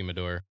 in your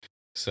humidor,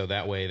 so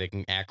that way they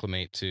can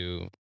acclimate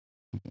to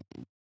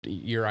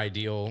your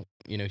ideal,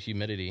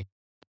 humidity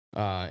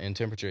and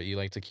temperature you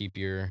like to keep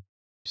your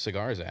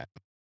cigars at.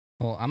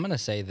 Well, I'm gonna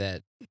say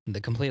that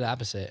the complete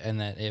opposite,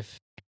 and that if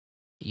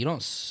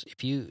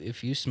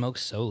you smoke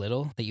so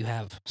little that you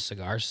have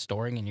cigars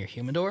storing in your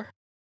humidor,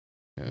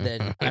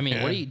 then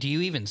do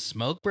you even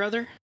smoke,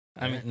 brother?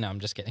 I mean, no, I'm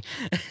just kidding.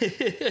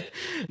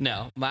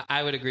 No,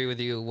 I would agree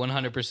with you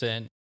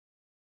 100%.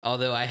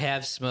 Although I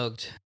have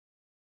smoked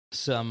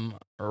some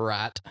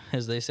rot,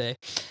 as they say.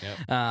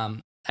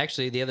 Yep.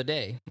 Actually, the other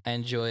day I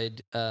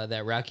enjoyed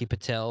that Rocky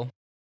Patel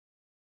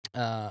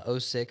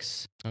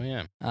 06. Oh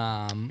yeah,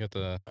 Um, got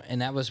the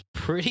and that was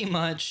pretty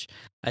much.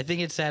 I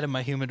think it sat in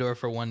my humidor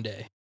for one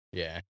day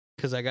yeah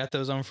because I got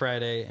those on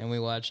Friday and we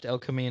watched El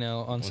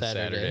Camino on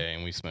Saturday,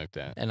 and we smoked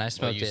that. and I Well,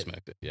 smoked you it.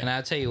 smoked it, yeah. And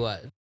I'll tell you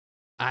what,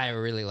 I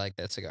really like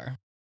that cigar.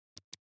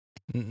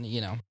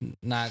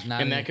 Not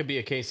And that could be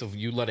a case of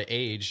you let it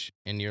age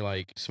and you're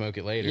like smoke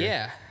it later.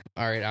 yeah,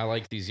 All right, I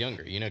like these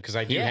younger, because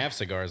I do Yeah. have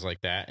cigars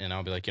like that, and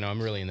I'll be like,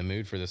 I'm really in the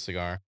mood for this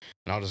cigar,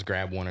 and I'll just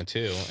grab one or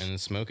two and then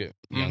smoke it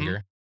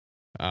younger,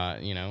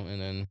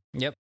 and then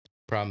Yep.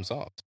 problem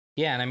solved.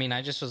 Yeah, and I mean,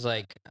 I just was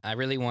like, I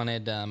really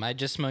wanted. I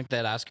just smoked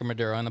that Oscar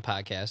Maduro on the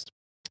podcast,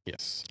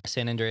 Yes.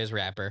 San Andreas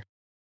wrapper,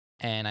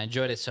 and I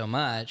enjoyed it so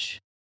much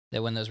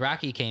that when those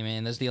Rocky came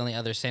in, those are the only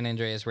other San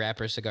Andreas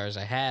wrapper cigars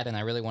I had, and I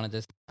really wanted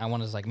this. I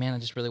was like, man, I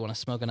just really want to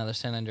smoke another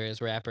San Andreas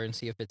wrapper and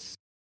see if it's,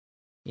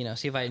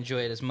 see if I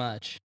enjoy it as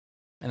much.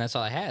 And that's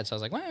all I had. So I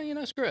was like,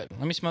 well, screw it.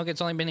 Let me smoke it.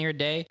 It's only been here a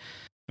day.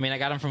 I mean, I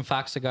got them from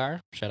Fox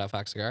Cigar. Shout out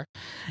Fox Cigar.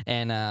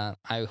 And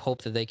I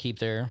hope that they keep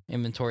their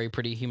inventory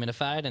pretty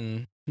humidified.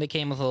 And they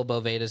came with little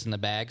Bovedas in the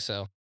bag.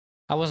 So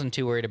I wasn't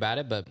too worried about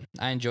it, but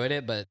I enjoyed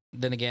it. But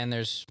then again,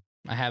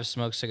 I have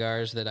smoked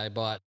cigars that I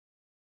bought,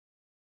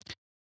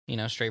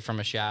 straight from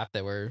a shop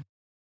that were,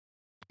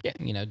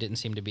 didn't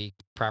seem to be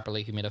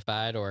properly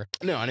humidified or.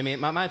 No, and I mean,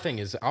 my thing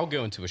is, I'll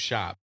go into a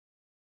shop,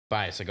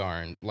 buy a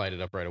cigar, and light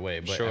it up right away.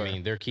 But Sure. I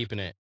mean, they're keeping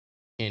it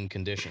in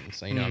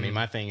conditions. I mean,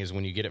 my thing is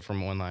when you get it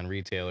from online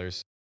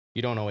retailers,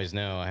 you don't always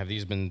know. Have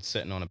these been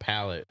sitting on a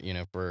pallet,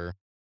 for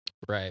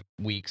Right.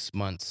 weeks,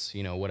 months,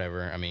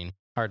 whatever. I mean,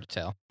 hard to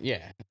tell.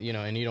 Yeah,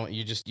 and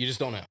you just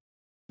don't know.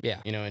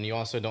 Yeah. And you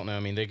also don't know. I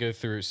mean,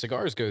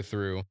 cigars go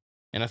through,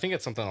 and I think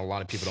it's something a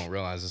lot of people don't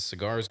realize is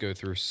cigars go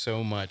through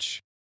so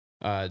much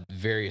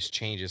various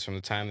changes from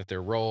the time that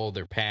they're rolled,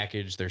 they're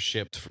packaged, they're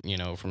shipped,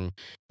 from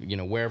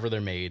wherever they're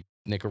made,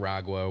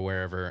 Nicaragua,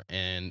 wherever,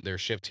 and they're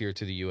shipped here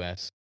to the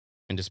U.S.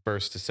 and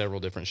dispersed to several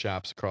different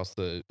shops across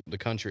the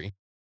country,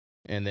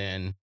 and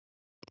then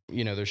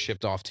they're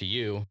shipped off to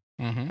you.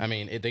 Mm-hmm. I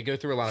mean, they go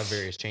through a lot of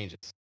various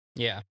changes.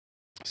 Yeah.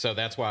 So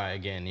that's why,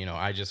 again,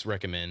 I just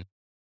recommend,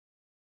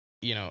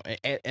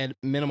 at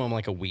minimum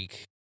like a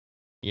week.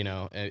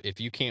 If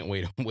you can't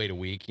wait a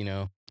week,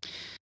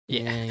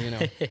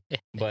 Yeah.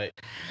 But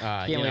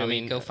I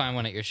mean, go find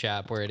one at your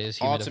shop where it is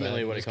humidified.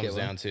 Ultimately, what it comes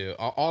down to,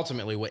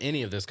 ultimately, what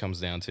any of this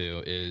comes down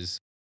to is,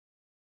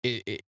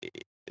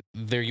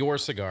 they're your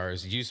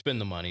cigars. You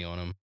spend the money on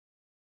them.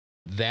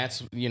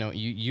 That's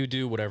you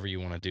do whatever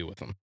you want to do with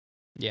them.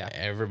 Yeah.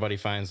 Everybody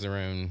finds their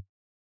own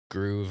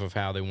groove of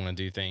how they want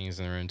to do things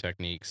and their own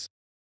techniques.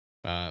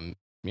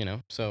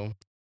 So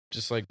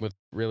just like with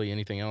really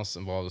anything else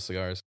involved with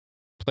cigars,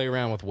 play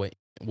around with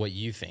what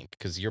you think,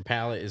 because your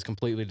palate is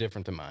completely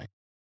different than mine.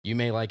 You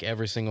may like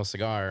every single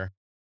cigar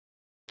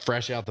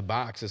fresh out the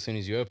box as soon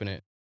as you open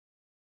it,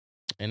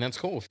 and that's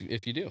cool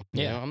if you do.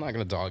 Yeah. I'm not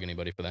gonna dog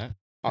anybody for that.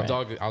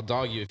 I'll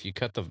dog you if you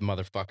cut the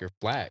motherfucker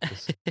flat.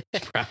 'Cause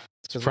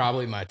it's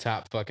probably my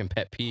top fucking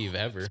pet peeve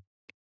ever.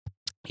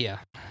 Yeah.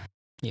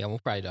 Yeah, we'll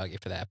probably dog you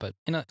for that, but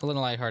in a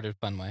little lighthearted,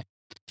 fun way.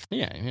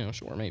 Yeah,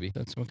 sure, maybe.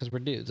 That's because we're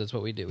dudes. That's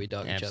what we do. We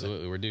dog each other.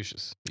 Absolutely, we're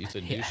douches. You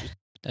said Yeah. douches.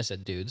 I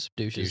said dudes.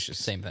 Douches. Douches.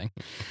 Same thing.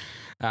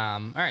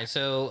 All right.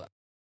 So,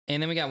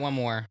 and then we got one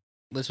more.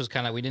 This was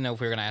we didn't know if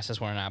we were going to ask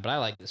this one or not, but I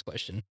like this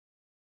question.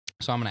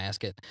 So I'm going to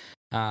ask it.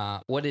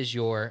 What is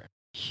your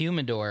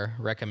humidor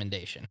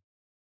recommendation?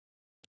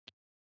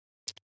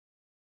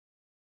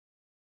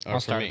 I'll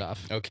start it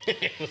off.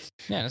 Okay.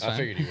 Yeah, that's fine. I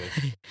figured you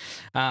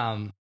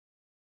would.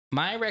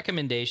 My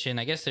recommendation,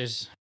 I guess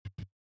there's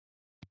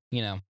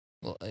kind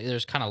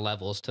of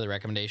levels to the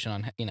recommendation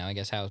on, I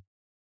guess how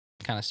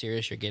kind of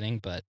serious you're getting.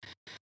 But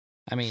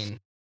I mean,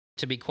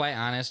 to be quite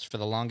honest, for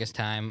the longest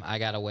time, I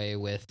got away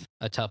with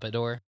a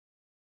Tupperware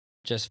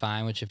just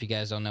fine, which if you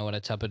guys don't know what a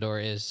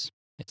Tupperware is,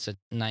 it's a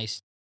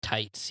nice,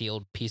 tight,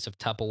 sealed piece of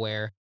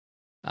Tupperware,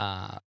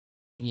 that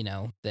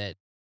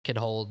could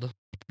hold,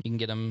 you can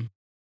get them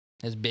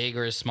as big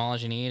or as small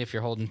as you need. If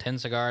you're holding 10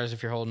 cigars,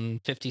 if you're holding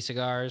 50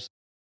 cigars,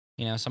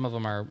 some of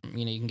them are,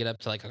 you can get up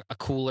to like a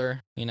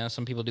cooler,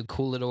 some people do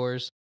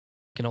cooladors,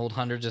 can hold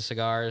hundreds of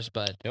cigars,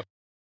 but yep.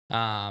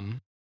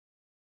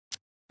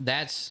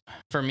 That's,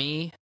 for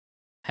me,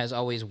 has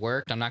always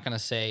worked. I'm not going to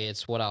say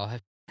it's what I'll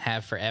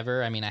have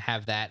forever. I mean, I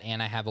have that,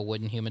 and I have a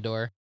wooden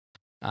humidor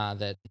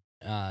that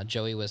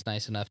Joey was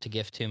nice enough to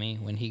gift to me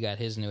when he got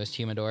his newest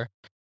humidor.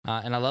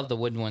 And I love the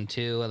wooden one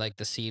too. I like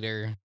the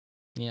cedar,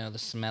 the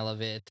smell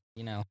of it,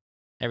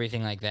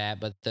 everything like that.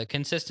 But the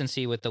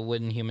consistency with the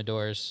wooden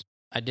humidors,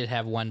 I did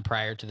have one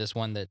prior to this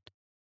one that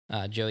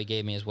Joey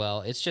gave me as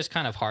well. It's just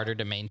kind of harder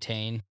to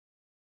maintain.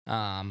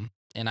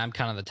 And I'm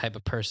kind of the type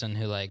of person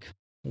who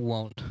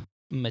won't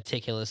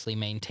meticulously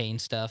maintain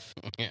stuff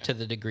to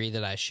the degree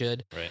that I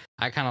should. Right.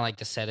 I kind of like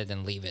to set it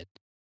and leave it.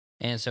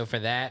 And so for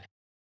that,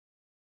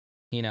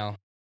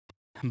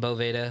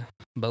 Boveda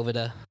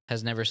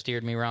has never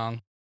steered me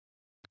wrong.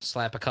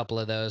 Slap a couple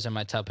of those in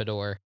my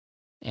Tupperware,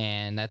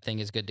 and that thing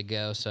is good to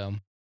go. So,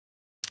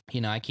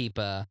 I keep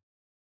a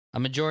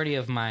majority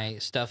of my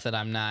stuff that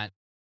I'm not,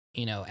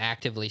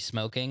 actively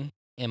smoking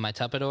in my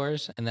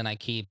Tupperdoors, and then I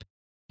keep,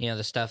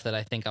 the stuff that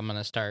I think I'm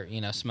gonna start,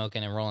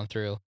 smoking and rolling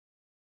through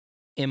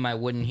in my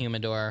wooden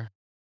humidor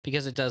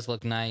because it does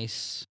look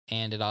nice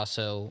and it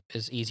also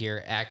is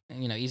easier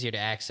to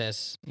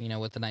access,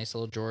 with the nice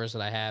little drawers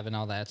that I have and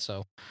all that.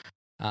 So,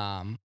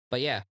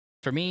 but yeah,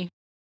 for me,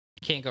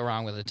 can't go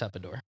wrong with a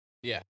Tupperdoor.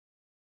 Yeah.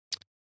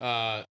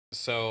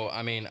 So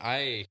I mean,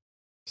 I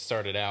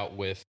started out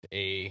with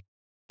a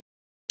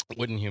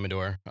wooden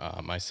humidor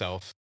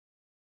myself,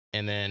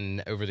 and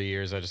then over the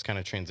years, I just kind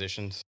of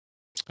transitioned.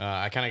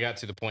 I kind of got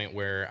to the point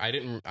where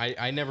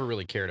I never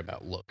really cared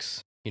about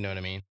looks. You know what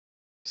I mean?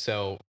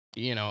 So,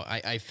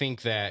 I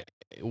think that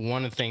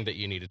one thing that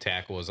you need to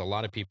tackle is a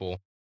lot of people,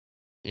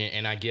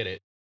 and I get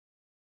it,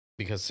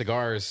 because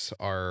cigars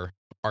are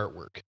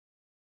artwork.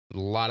 A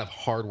lot of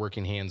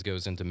hardworking hands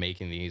goes into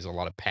making these. A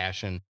lot of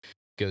passion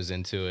goes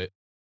into it.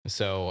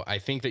 So I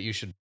think that you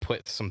should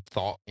put some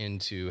thought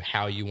into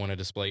how you want to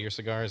display your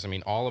cigars. I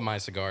mean, all of my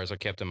cigars are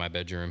kept in my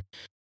bedroom.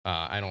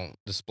 I don't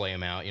display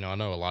them out. I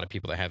know a lot of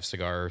people that have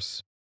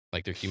cigars,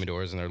 like their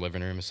humidors in their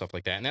living room and stuff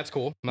like that, and that's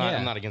cool. I'm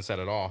Yeah. not against that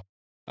at all.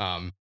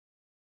 Um,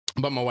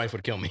 but my wife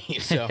would kill me,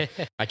 so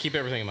I keep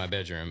everything in my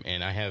bedroom,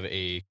 and I have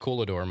a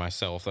coolador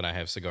myself that I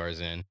have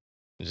cigars in.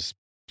 Just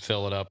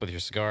fill it up with your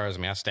cigars. I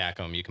mean, I stack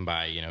them. You can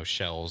buy,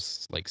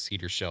 shelves like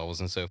cedar shelves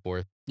and so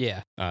forth,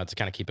 Yeah. to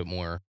kind of keep it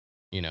more,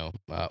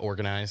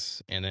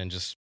 organized, and then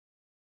just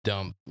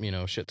dump,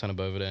 shit ton of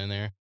Boveda in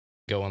there.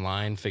 Go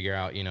online, figure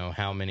out,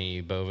 how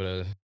many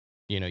Boveda,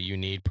 you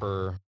need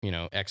per,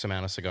 X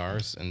amount of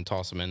cigars, and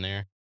toss them in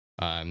there.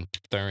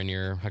 Throw in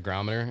your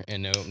hygrometer,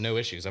 and no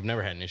issues. I've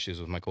never had any issues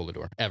with my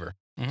Colador ever.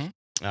 Hmm.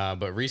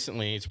 But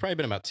recently, it's probably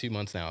been about 2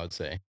 months now, I'd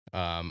say.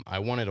 I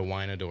wanted a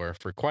Winador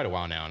for quite a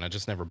while now, and I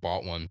just never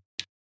bought one.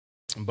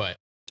 But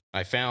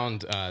I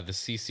found the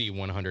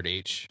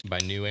CC100H by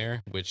New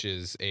Air, which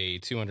is a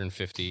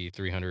 250,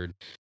 300,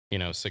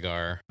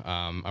 cigar.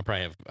 I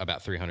probably have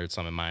about 300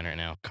 some in mine right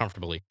now,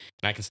 comfortably,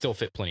 and I can still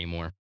fit plenty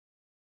more.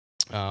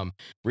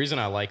 Reason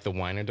I like the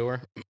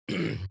Winador,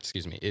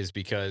 excuse me, is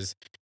because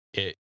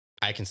it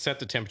I can set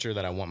the temperature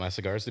that I want my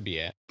cigars to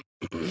be at,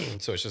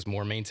 so it's just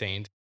more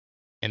maintained.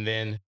 And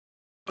then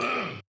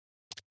I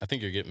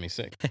think you're getting me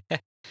sick.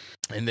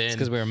 And then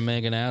Because we were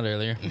megging out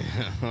earlier.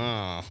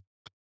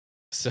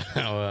 So,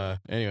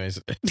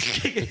 anyways,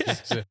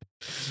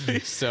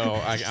 so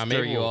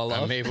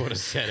I'm able to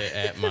set it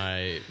at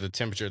the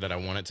temperature that I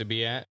want it to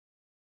be at.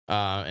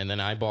 And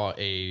then I bought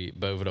a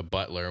Boveda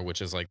Butler,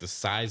 which is like the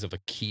size of a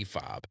key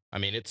fob. I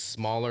mean, it's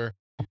smaller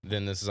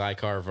than the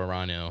Zycar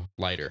Verano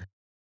lighter.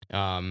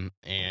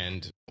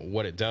 And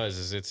what it does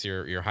is it's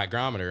your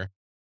hygrometer,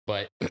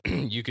 but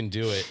you can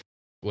do it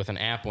with an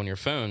app on your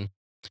phone,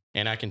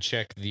 and I can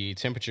check the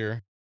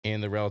temperature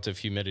and the relative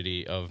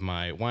humidity of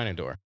my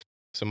Winador.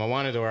 So my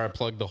Winador, I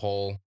plugged the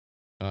hole,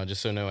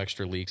 just so no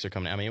extra leaks are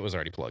coming. I mean, it was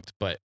already plugged,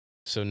 but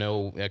so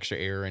no extra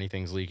air or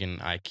anything's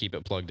leaking. I keep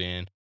it plugged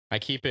in. I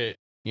keep it,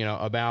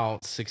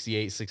 about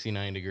 68,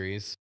 69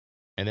 degrees.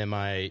 And then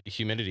my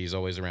humidity is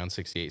always around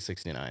 68,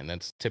 69.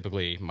 That's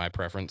typically my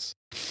preference.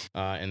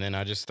 And then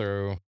I just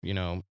throw,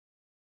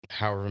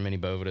 however many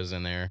Bovedas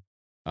in there.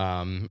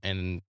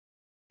 And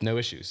no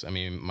issues. I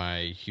mean,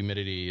 my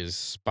humidity is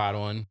spot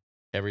on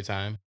every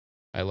time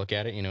I look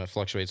at it. It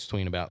fluctuates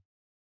between about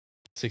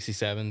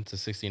 67 to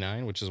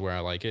 69, which is where I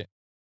like it.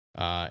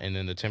 And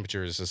then the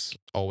temperature is just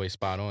always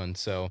spot on.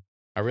 So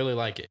I really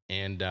like it.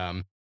 And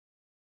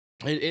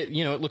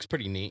it looks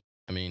pretty neat.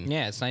 I mean,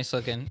 Yeah, it's nice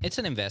looking. It's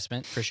an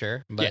investment for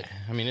sure. But yeah,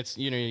 I mean, it's,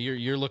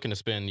 you're looking to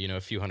spend, a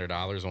few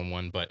 $100s on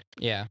one, but,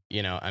 yeah.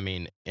 I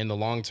mean, in the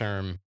long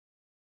term,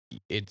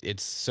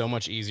 it's so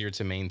much easier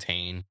to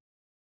maintain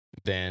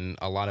than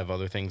a lot of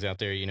other things out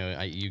there.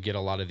 You get a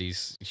lot of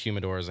these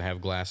humidors that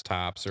have glass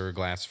tops or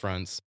glass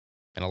fronts,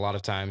 and a lot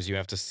of times you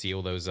have to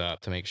seal those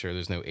up to make sure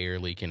there's no air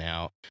leaking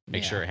out,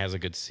 make sure it has a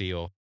good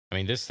seal. I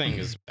mean, this thing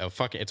is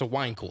it's a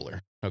wine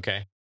cooler,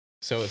 okay?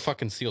 So it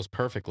fucking seals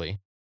perfectly.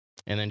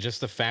 And then just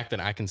the fact that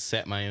I can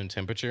set my own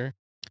temperature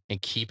and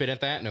keep it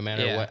at that no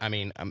matter what. I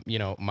mean,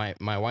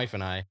 my wife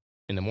and I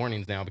in the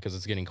mornings now, because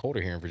it's getting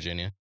colder here in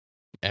Virginia,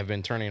 have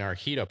been turning our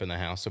heat up in the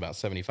house to about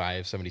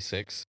 75,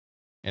 76.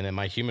 And then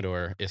my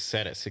humidor is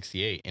set at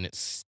 68, and it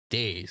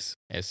stays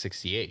at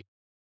 68.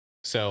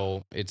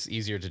 So it's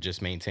easier to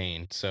just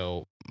maintain.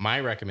 So my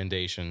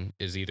recommendation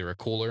is either a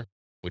cooler,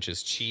 which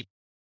is cheap,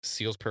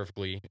 seals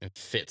perfectly, it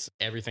fits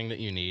everything that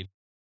you need.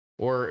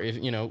 Or if,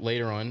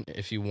 later on,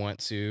 if you want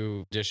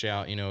to dish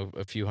out,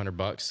 a few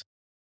 $100,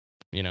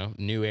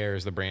 New Air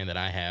is the brand that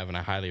I have, and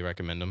I highly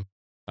recommend them.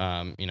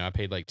 I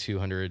paid like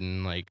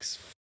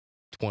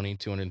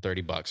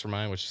 230 bucks for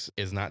mine, which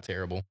is not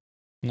terrible.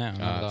 No,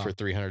 not at all. For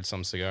 300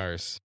 some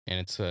cigars, and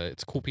it's a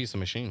cool piece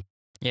of machine.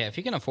 Yeah, if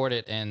you can afford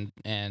it, and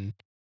you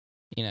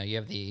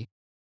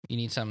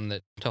need something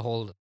to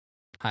hold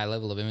high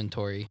level of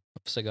inventory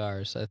of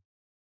cigars. I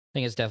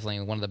think it's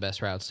definitely one of the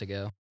best routes to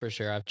go for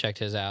sure. I've checked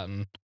his out,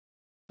 and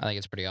I think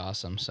it's pretty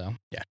awesome. So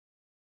Yeah.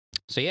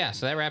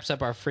 So that wraps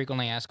up our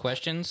frequently asked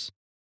questions.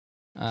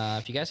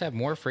 If you guys have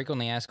more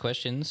frequently asked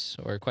questions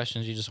or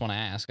questions you just want to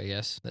ask, I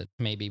guess, that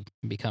maybe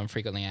become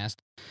frequently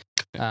asked,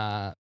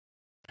 uh,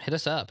 hit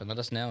us up and let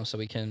us know so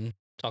we can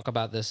talk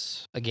about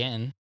this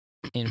again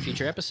in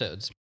future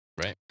episodes.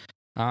 Right.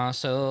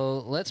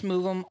 So let's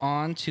move them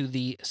on to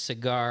the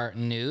cigar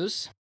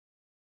news.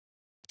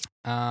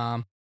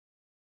 I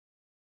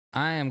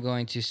am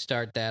going to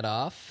start that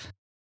off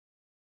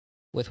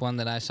with one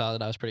that I saw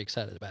that I was pretty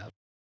excited about.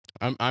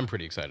 I'm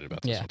pretty excited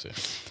about this Yeah. one too.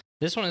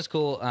 This one is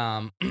cool.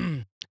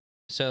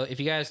 So if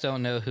you guys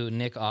don't know who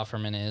Nick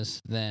Offerman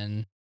is,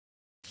 then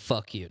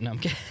fuck you. No, I'm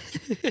kidding.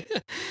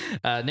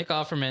 Nick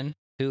Offerman,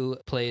 who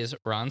plays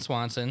Ron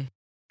Swanson,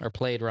 or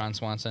played Ron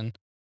Swanson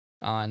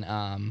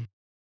on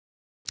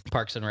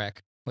Parks and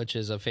Rec, which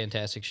is a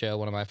fantastic show,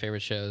 one of my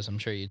favorite shows. I'm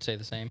sure you'd say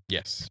the same.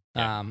 Yes.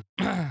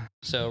 Yeah.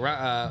 So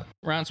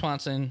Ron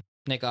Swanson,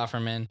 Nick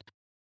Offerman,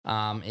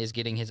 is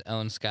getting his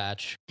own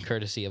scotch,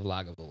 courtesy of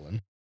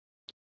Lagavulin.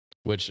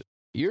 Which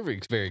you're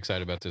very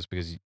excited about this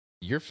because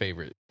your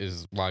favorite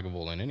is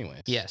Lagavulin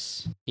anyways.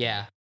 Yes.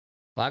 Yeah.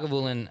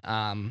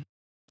 Lagavulin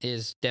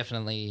is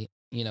definitely,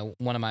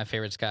 one of my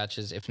favorite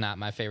scotches, if not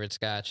my favorite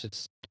scotch.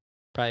 It's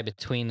probably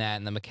between that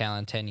and the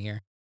Macallan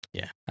 10-year.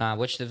 Yeah.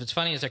 Which, if it's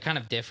funny, is they're kind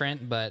of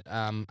different, but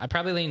I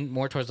probably lean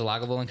more towards the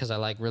Lagavulin because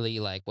I really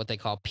like what they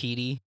call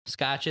peaty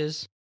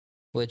scotches,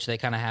 which they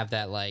kind of have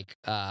that like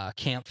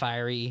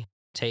campfirey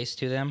taste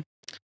to them.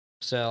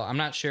 So I'm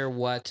not sure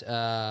what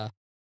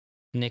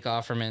Nick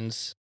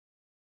Offerman's,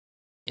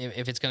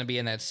 if it's going to be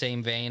in that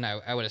same vein.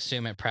 I would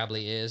assume it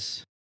probably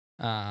is.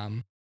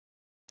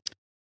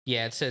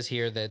 Yeah, it says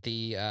here that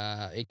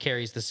it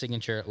carries the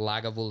signature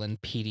Lagavulin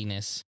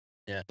peatiness,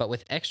 but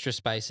with extra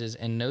spices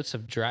and notes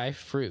of dry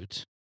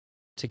fruit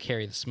to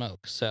carry the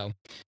smoke. So,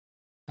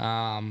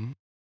 I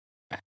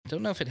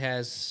don't know if it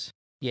has.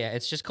 Yeah,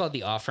 it's just called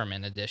the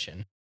Offerman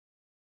edition,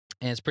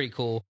 and it's pretty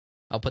cool.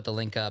 I'll put the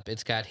link up.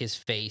 It's got his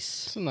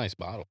face. It's a nice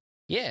bottle.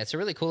 Yeah, it's a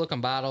really cool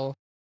looking bottle.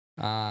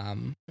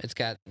 It's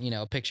got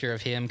a picture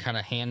of him, kind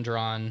of hand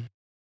drawn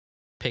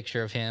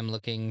picture of him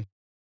looking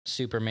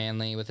super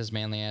manly with his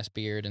manly ass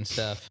beard and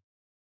stuff.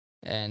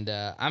 And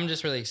I'm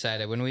just really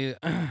excited when we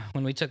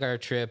when we took our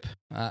trip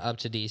up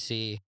to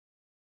DC,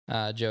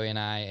 Joey and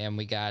I, and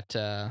we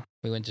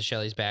went to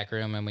Shelly's back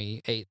room and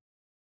we ate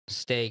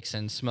steaks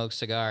and smoked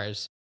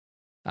cigars.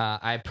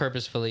 I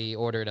purposefully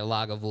ordered a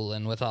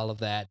Lagavulin with all of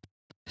that,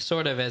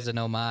 sort of as an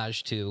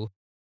homage to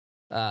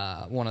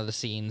one of the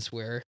scenes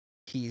where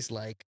he's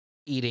like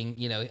eating,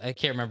 I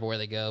can't remember where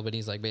they go, but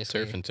he's like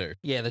basically Turf and turf.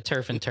 Yeah, the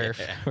turf and turf,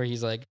 Yeah. where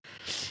he's like,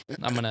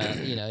 I'm gonna,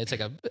 it's like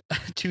a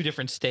two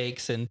different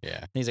steaks, and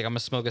Yeah. he's like, I'm gonna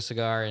smoke a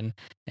cigar and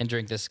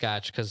drink this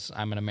scotch because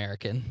I'm an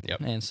American. Yep.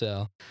 And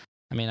so,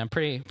 I mean, I'm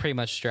pretty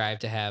much strive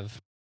to have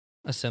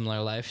a similar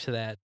life to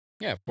that,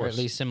 Yeah, of or course. at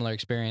least similar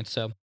experience.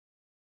 So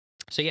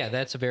yeah,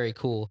 that's a very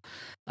cool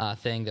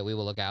thing that we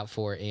will look out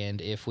for,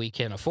 and if we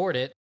can afford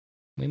it,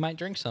 we might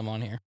drink some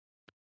on here.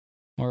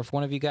 Or if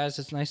one of you guys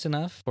is nice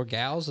enough, or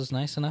gals is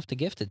nice enough to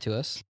gift it to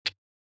us,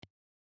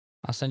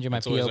 I'll send you my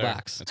P.O.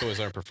 box. That's always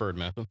our preferred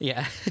method.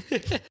 Yeah.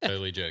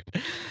 Totally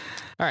joking.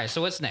 All right,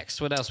 so what's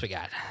next? What else we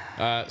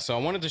got? So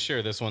I wanted to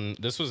share this one.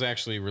 This was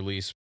actually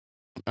released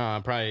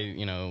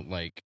probably,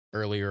 like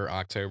earlier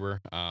October.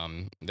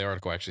 The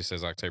article actually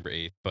says October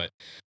 8th, but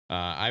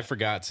I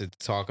forgot to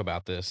talk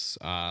about this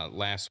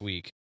last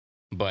week.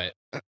 But,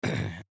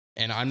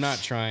 and I'm not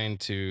trying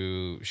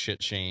to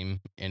shit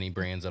shame any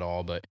brands at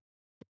all, but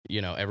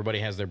everybody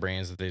has their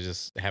brands that they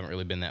just haven't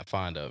really been that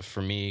fond of.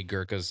 For me,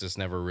 Gurkha's just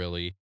never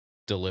really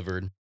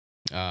delivered,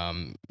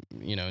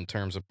 in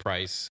terms of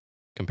price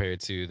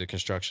compared to the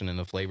construction and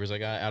the flavors I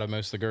got out of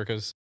most of the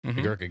Gurkhas. Mhm.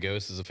 The Gurkha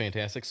Ghost is a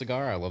fantastic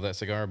cigar. I love that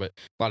cigar, but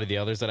a lot of the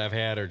others that I've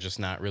had are just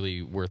not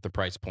really worth the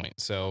price point.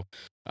 So,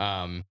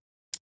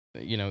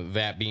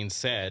 that being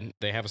said,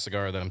 they have a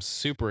cigar that I'm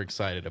super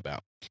excited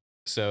about.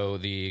 So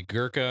the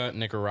Gurkha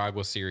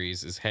Nicaragua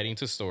series is heading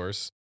to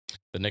stores.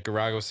 The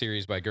Nicaragua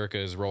series by Gurkha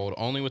is rolled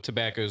only with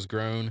tobaccos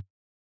grown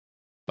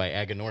by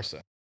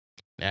Aganorsa.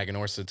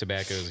 Aganorsa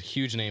tobacco is a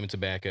huge name in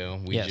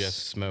tobacco. We Yes.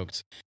 just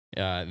smoked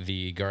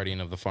the Guardian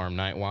of the Farm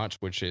Night Watch,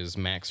 which is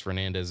Max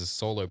Fernandez's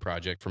solo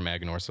project from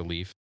Aganorsa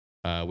Leaf.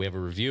 We have a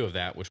review of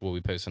that, which we'll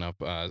be posting up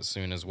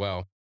soon as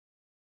well.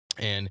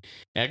 And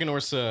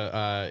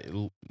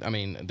Aganorsa,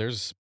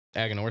 there's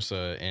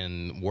Aganorsa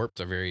and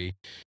Warped are very,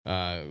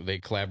 they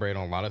collaborate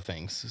on a lot of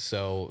things.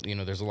 So,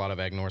 there's a lot of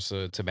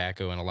Aganorsa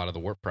tobacco and a lot of the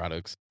Warp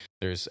products.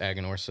 There's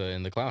Aganorsa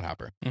in the Cloud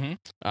Hopper.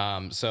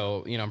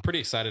 So, I'm pretty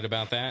excited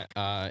about that.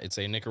 It's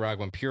a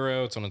Nicaraguan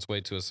Puro. It's on its way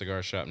to a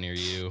cigar shop near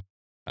you.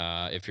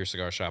 If your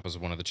cigar shop is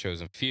one of the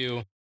chosen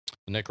few.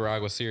 The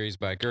Nicaragua series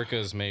by Gurkha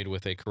is made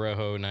with a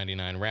Corojo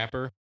 99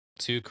 wrapper,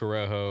 2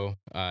 Corojo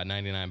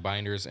 99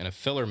 binders, and a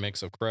filler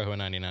mix of Corojo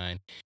 99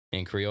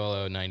 and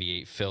Criollo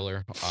 98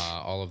 filler.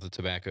 All of the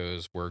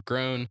tobaccos were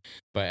grown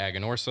by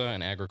Aganorsa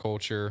and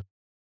Agriculture,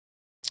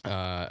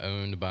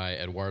 owned by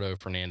Eduardo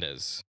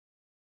Fernandez.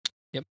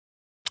 Yep.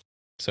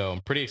 So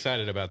I'm pretty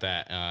excited about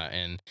that.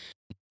 And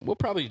we'll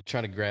probably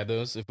try to grab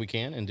those if we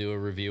can and do a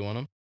review on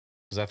them.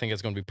 because I think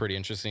it's going to be pretty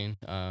interesting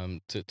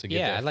to get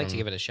Yeah, that I'd like to from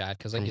give it a shot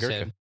because, like from you Gurkha.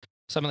 said,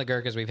 some of the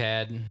Gurkhas we've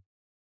had,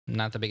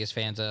 not the biggest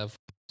fans of.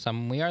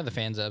 Some we are the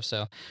fans of.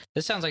 So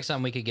this sounds like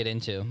something we could get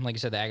into. Like you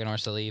said, the Aganor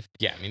Salif.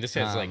 Yeah, I mean, this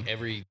has like Um,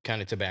 every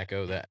kind of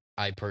tobacco that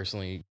I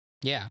personally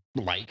yeah,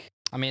 like.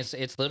 I mean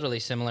it's literally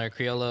similar.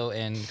 Criollo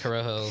and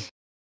Corojo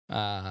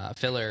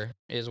filler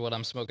is what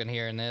I'm smoking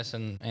here in this,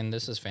 and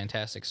this is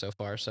fantastic so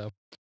far. So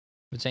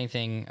if it's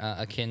anything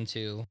akin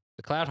to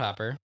the Cloud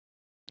Hopper,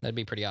 that'd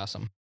be pretty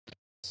awesome.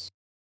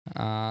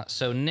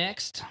 So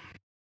next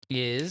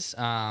is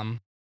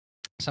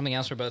something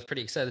else we're both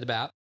pretty excited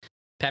about.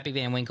 Pappy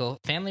Van Winkle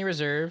Family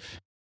Reserve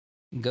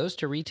goes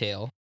to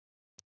retail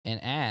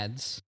and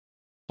adds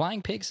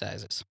flying pig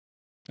sizes.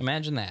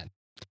 Imagine that.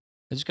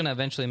 They're just gonna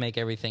eventually make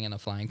everything in a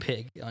flying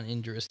pig on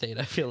Indra Estate.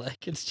 I feel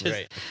like it's just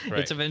Right.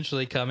 it's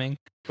eventually coming.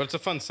 But it's a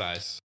fun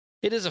size.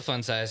 It is a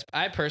fun size.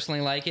 I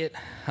personally like it.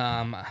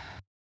 Um,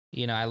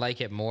 I like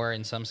it more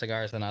in some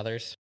cigars than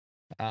others.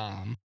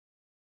 Um,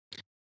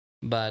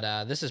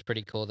 but this is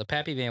pretty cool. The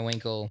Pappy Van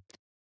Winkle.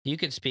 You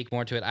could speak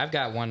more to it. I've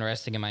got one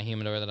resting in my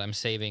humidor that I'm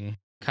saving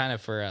kind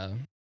of for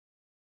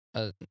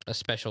a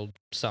special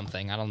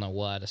something. I don't know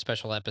what, a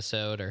special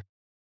episode or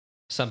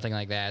something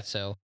like that.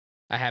 So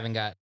I haven't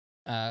got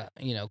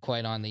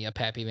quite on the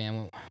Pappy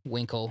Van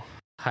Winkle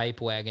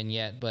hype wagon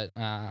yet, but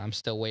I'm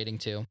still waiting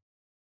to.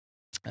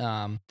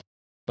 Um,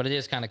 but it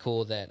is kind of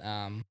cool that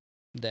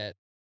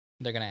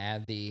they're gonna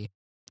add the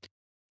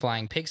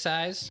flying pig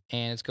size,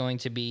 and it's going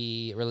to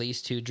be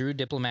released to Drew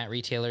Diplomat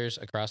retailers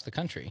across the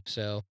country.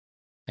 So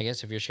I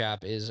guess if your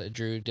shop is a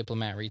Drew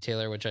Diplomat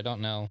retailer, which I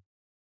don't know,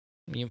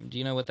 do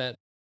you know what that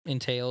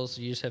entails?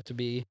 You just have to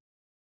be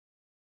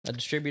a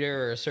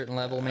distributor or a certain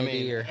level,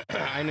 maybe. I mean, Or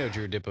I know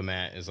Drew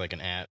Diplomat is like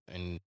an app,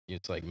 and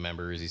it's like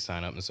members, you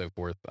sign up and so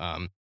forth.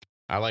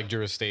 I like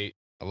Drew Estate.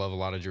 I love a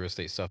lot of Drew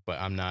Estate stuff, but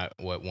I'm not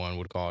what one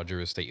would call a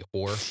Drew Estate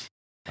whore.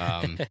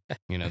 Um,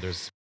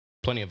 there's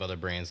plenty of other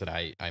brands that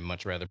I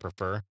much rather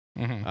prefer.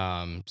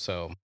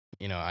 So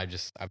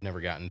I've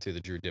never gotten to the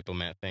Drew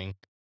Diplomat thing.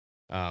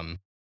 Um,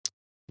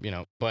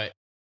 but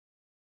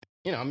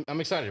I'm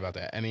excited about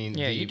that. I mean,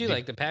 yeah, you do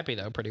like the Pappy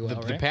though pretty well,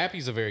 the right?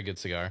 Pappy's a very good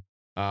cigar.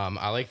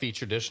 I like the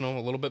traditional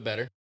a little bit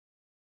better.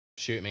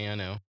 Shoot me, I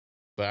know,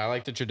 but I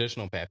like the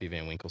traditional Pappy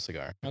Van Winkle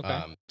cigar.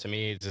 Okay. To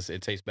me,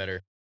 it tastes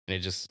better,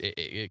 and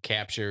it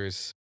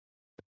captures.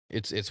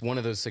 It's one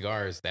of those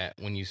cigars that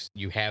when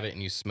you have it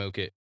and you smoke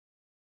it,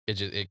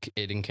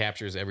 it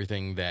encaptures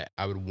everything that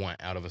I would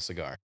want out of a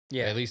cigar.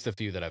 Yeah. At least a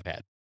few that I've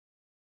had.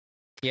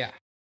 Yeah.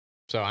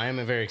 So I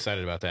am very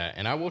excited about that,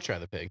 and I will try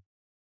the pig.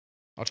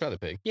 I'll try the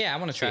pig. Yeah, I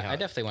want to try. how- I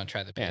definitely want to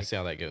try the pig. Yeah, see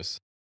how that goes.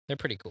 They're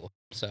pretty cool.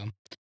 So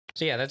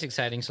yeah, that's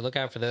exciting. So look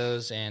out for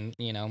those, and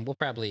we'll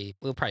probably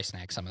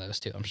snag some of those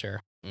too. I'm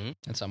sure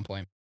at some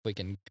point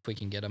if we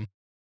can get them.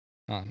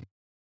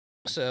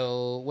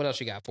 So what else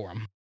you got for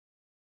them?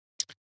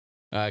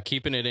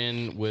 Keeping it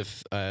in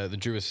with the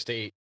Drew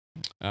Estate,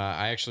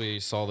 I actually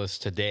saw this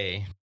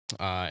today,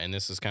 and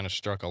this has kind of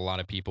struck a lot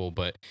of people.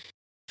 But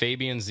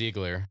Fabian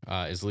Ziegler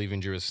is leaving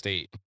Drew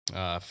Estate.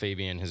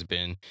 Fabian has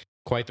been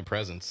quite the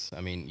presence.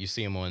 I mean, you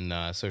see him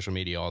on social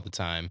media all the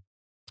time.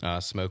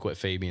 Smoke what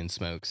Fabian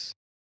smokes,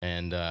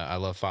 and I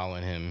love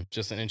following him.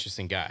 Just an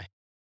interesting guy.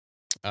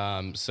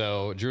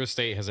 So Drew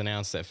Estate has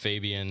announced that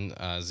Fabian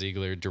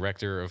Ziegler,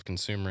 director of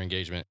consumer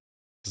engagement,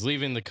 is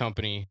leaving the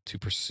company to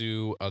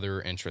pursue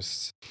other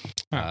interests.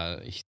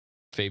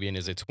 Fabian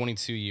is a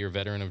 22-year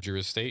veteran of Drew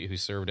Estate who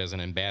served as an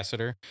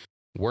ambassador,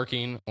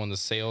 working on the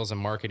sales and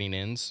marketing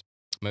ends,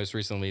 most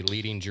recently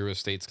leading Drew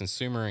Estate's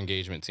consumer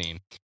engagement team.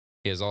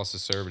 He has also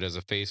served as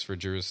a face for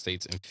Drew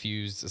Estate's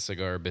infused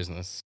cigar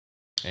business.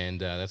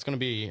 And that's going to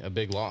be a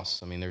big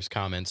loss. I mean, there's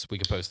comments. We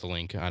could post the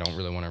link. I don't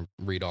really want to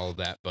read all of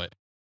that, but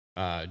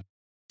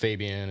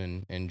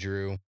Fabian and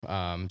Drew,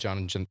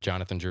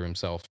 Jonathan Drew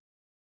himself,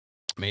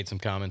 made some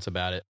comments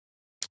about it.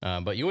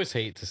 But you always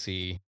hate to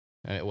see,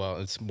 well,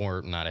 it's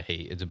more not a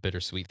hate, it's a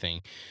bittersweet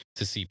thing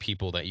to see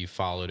people that you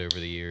followed over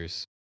the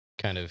years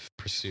kind of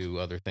pursue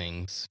other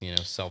things,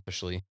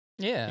 selfishly.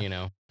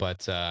 Yeah.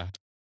 But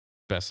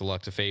best of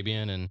luck to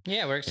Fabian, and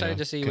Yeah, we're excited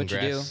to see what you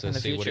do in the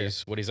future.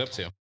 What he's up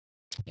to.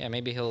 Yeah,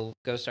 maybe he'll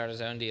go start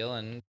his own deal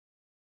and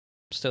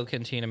still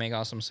continue to make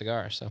awesome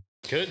cigars. So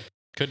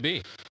could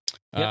be.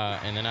 Yep.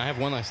 And then I have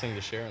one last thing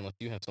to share, unless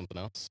you have something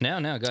else. No,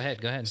 go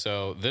ahead.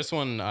 So this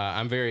one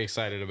I'm very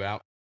excited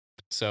about.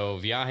 So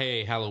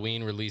Viaje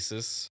Halloween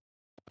releases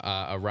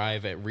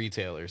arrive at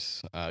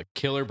retailers.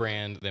 Killer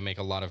brand. They make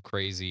a lot of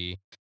crazy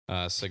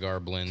cigar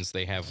blends.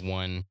 They have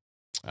one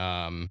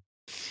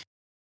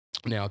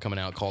now coming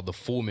out called the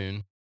Full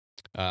Moon.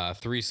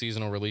 3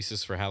 seasonal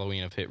releases for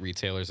Halloween have hit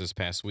retailers this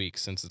past week.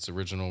 Since its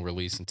original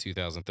release in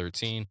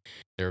 2013,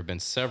 there have been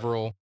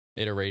several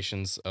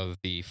iterations of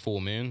the Full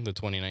Moon. The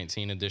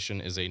 2019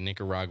 edition is a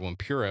Nicaraguan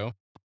Puro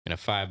in a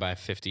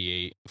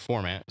 5x58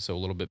 format, so a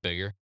little bit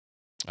bigger,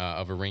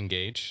 of a ring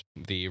gauge.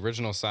 The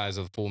original size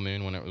of the Full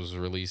Moon when it was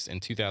released in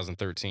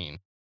 2013.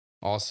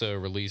 Also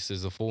released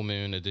is the Full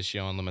Moon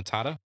Edition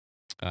Limitada,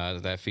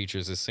 that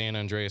features a San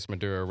Andreas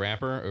Maduro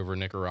wrapper over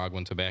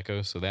Nicaraguan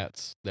tobacco. So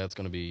that's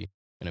going to be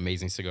an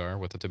amazing cigar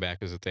with the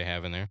tobaccos that they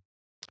have in there.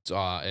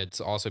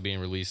 It's also being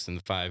released in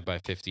the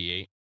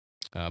 5x58.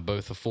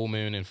 Both the Full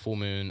Moon and Full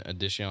Moon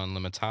Edition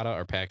Limitada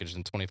are packaged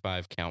in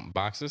 25 count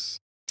boxes.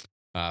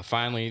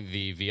 Finally,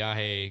 the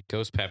Viaje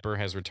Ghost Pepper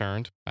has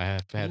returned. I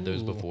have had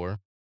those before.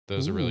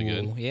 Those are really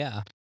good.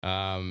 Yeah.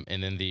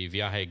 And then the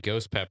Viaje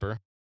Ghost Pepper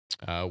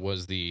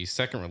was the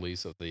second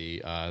release of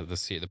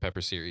the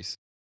Pepper series.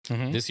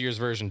 Mm-hmm. This year's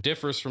version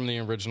differs from the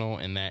original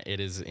in that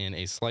it is in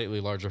a slightly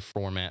larger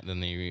format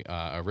than the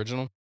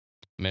original,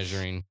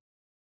 measuring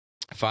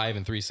 5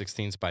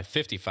 3/16 by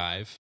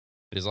 55.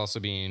 It is also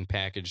being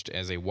packaged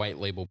as a white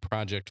label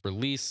project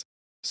release,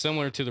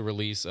 similar to the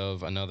release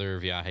of another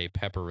Viaje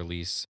Pepper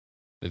release,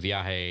 the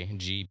Viaje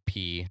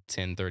GP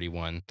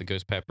 1031. The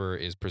Ghost Pepper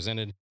is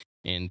presented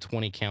in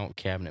 20 count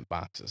cabinet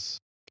boxes.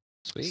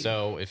 Sweet.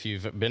 So if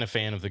you've been a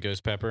fan of the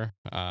Ghost Pepper,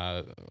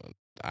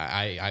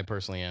 I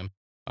personally am,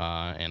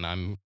 and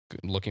I'm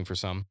looking for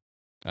some.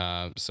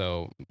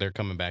 So they're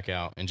coming back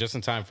out, and just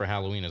in time for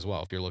Halloween as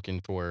well. If you're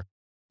looking for,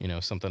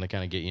 something to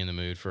kind of get you in the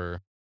mood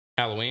for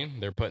Halloween,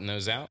 they're putting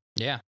those out.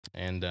 Yeah,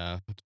 and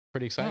it's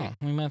pretty exciting.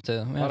 We might have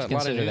to, a lot of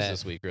consider news that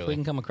this week. Really, if we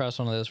can come across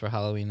one of those for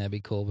Halloween, that'd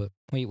be cool. But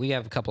we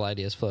have a couple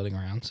ideas floating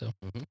around, so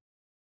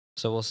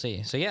so we'll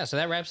see. So yeah, so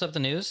that wraps up the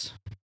news.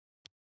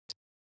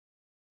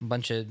 A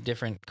bunch of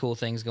different cool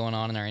things going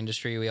on in our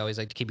industry. We always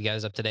like to keep you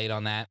guys up to date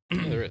on that.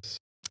 Yeah, there is.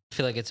 I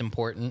feel like it's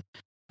important,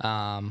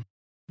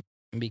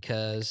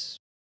 because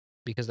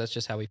that's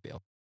just how we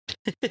feel.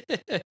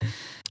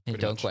 And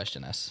don't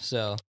question us.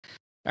 So,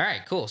 all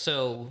right, cool.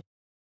 So,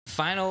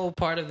 final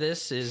part of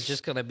this is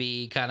just gonna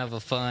be kind of a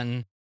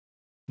fun,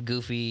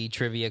 goofy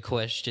trivia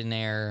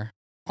questionnaire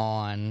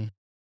on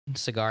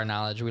cigar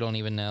knowledge. We don't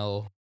even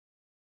know.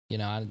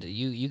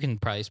 You can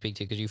probably speak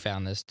to because you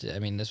found this. I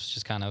mean, this was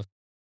just kind of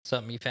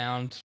something you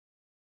found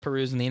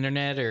perusing the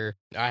internet, or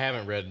I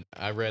haven't read.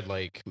 I read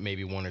like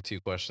maybe one or two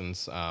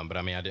questions, but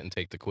I mean, I didn't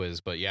take the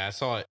quiz. But yeah, I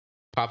saw it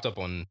popped up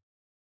on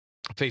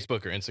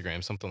Facebook or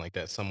Instagram, something like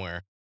that,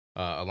 somewhere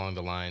along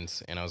the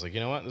lines, and I was like, you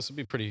know what, this would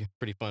be pretty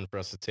fun for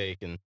us to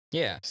take and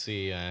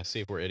see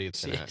if we're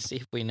idiots or not. See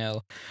if we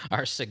know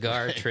our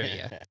cigar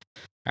trivia.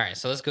 All right,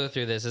 so let's go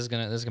through this. This is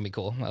gonna be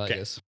cool. I like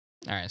this.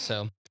 All right,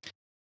 so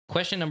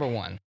question number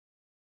 1.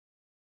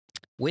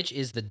 Which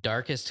is the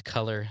darkest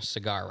color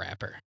cigar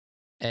wrapper?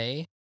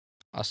 A,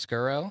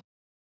 Oscuro,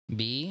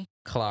 B,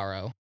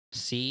 Claro,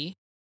 C,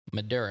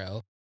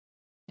 Maduro,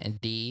 and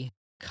D,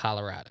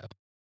 Colorado.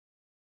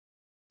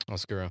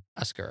 Oscuro.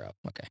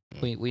 Okay,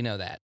 we know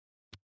that.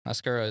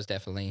 Oscuro is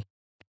definitely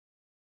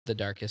the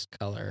darkest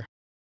color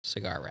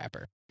cigar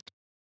wrapper.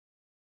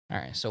 All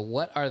right, so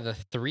what are the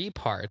 3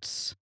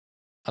 parts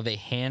of a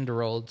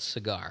hand-rolled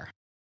cigar?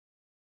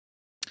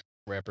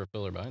 Wrapper,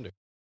 filler, binder.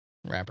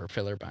 Wrapper,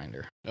 filler,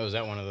 binder. Oh, is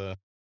that one of the?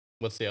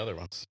 What's the other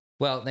ones?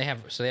 Well, they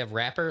have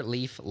wrapper,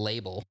 leaf,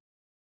 label.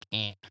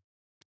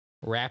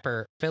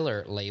 Wrapper,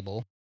 filler,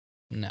 label.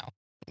 No.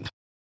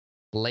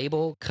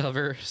 Label,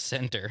 cover,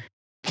 center.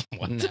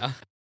 What? No.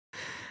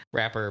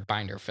 Wrapper,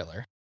 binder,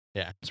 filler.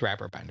 Yeah. It's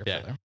wrapper, binder,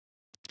 filler.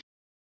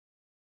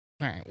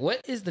 All right.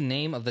 What is the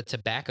name of the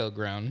tobacco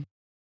grown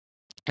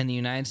in the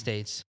United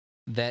States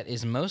that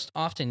is most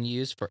often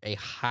used for a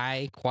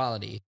high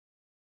quality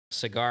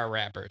cigar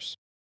wrappers?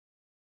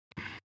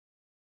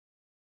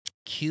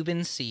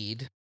 Cuban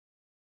seed,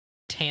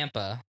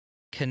 Tampa,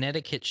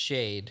 Connecticut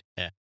shade,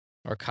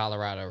 or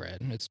Colorado red.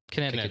 It's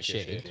Connecticut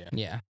shade.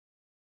 Yeah.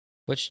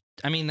 Which,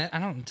 I mean,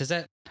 does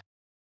that?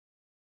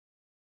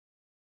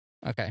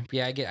 Okay.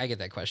 Yeah, I get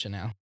that question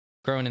now.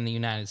 Grown in the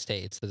United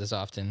States, that is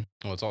often.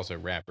 Well, it's also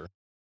wrapper.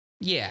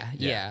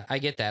 Yeah, I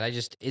get that.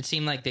 it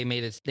seemed like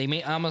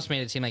they almost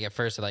made it seem like at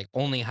first that like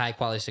only high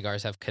quality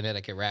cigars have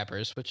Connecticut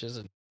wrappers, which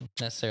isn't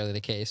necessarily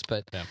the case,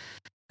 but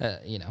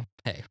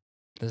hey,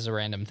 this is a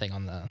random thing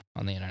on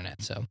the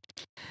internet. So,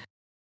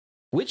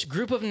 which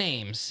group of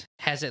names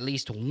has at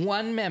least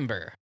one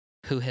member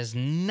who has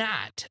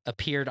not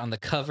appeared on the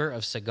cover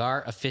of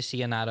Cigar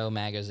Aficionado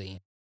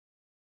magazine?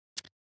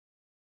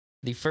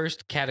 The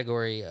first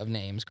category of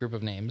names, group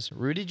of names: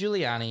 Rudy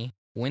Giuliani,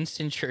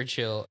 Winston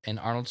Churchill, and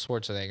Arnold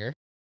Schwarzenegger.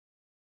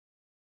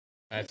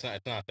 It's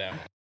not that one,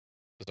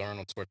 because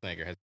Arnold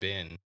Schwarzenegger has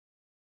been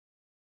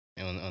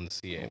on the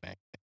CA magazine.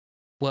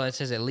 Well, it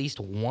says at least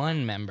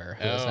one member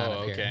who has not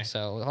appeared. Okay.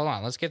 So hold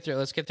on, let's get through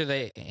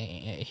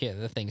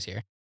the things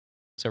here.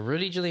 So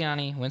Rudy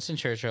Giuliani, Winston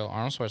Churchill,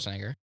 Arnold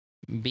Schwarzenegger.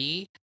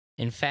 B,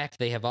 in fact,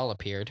 they have all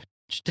appeared.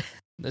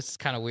 This is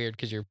kind of weird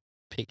because you're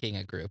picking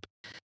a group.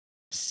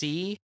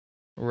 C,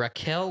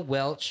 Raquel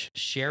Welch,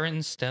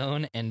 Sharon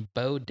Stone, and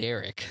Bo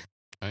Derek.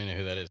 I don't know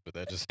who that is, but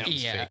that just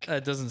sounds fake.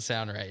 That doesn't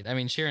sound right. I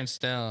mean, Sharon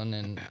Stone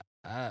and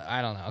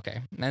I don't know. Okay.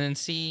 And then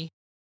C,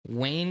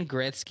 Wayne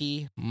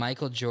Gretzky,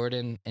 Michael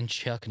Jordan, and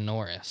Chuck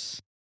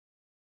Norris.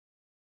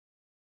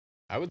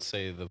 I would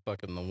say the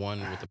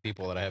one with the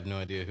people that I have no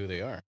idea who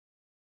they are.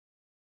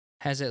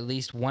 Has at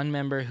least one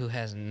member who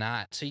has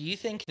not. So you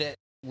think that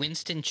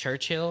Winston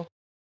Churchill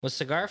Was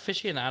Cigar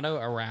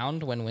Aficionado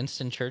around when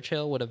Winston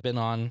Churchill would have been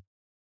on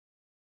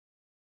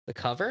the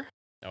cover?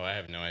 Oh, I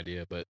have no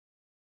idea, but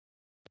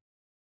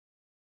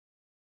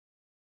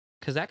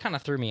Because that kind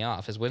of threw me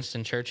off. Is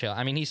Winston Churchill?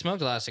 I mean, he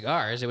smoked a lot of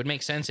cigars. It would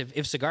make sense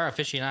if Cigar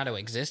Aficionado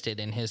existed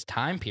in his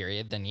time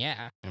period. Then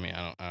yeah. I mean,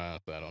 I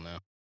don't know.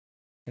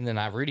 And then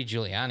Rudy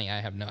Giuliani, I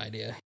have no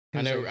idea.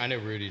 I know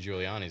Rudy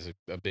Giuliani's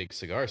a big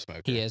cigar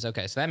smoker. He is,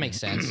 okay, so that makes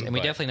sense. And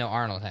we definitely know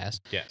Arnold has.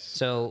 Yes.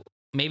 So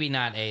maybe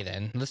not A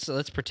then.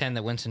 Let's pretend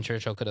that Winston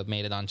Churchill could have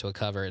made it onto a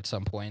cover at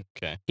some point.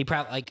 Okay. He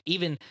probably, like,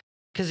 even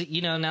because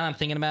now I'm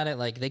thinking about it,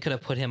 like they could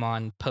have put him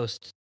on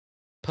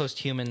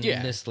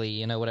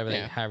posthumously,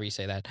 however you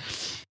say that.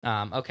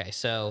 Okay,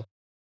 so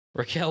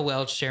Raquel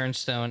Welch, Sharon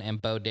Stone,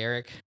 and Bo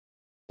Derek,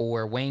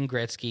 or Wayne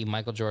Gretzky,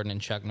 Michael Jordan,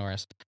 and Chuck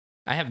Norris.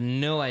 I have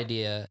no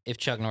idea if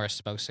Chuck Norris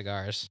smokes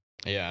cigars.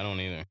 Yeah, I don't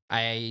either.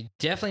 I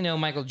definitely know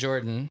Michael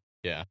Jordan.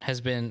 Yeah,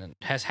 has to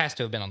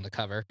have been on the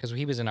cover because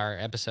he was in our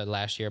episode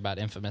last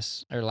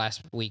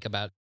week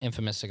about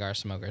infamous cigar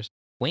smokers.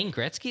 Wayne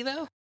Gretzky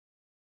though,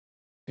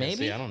 maybe.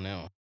 See, I don't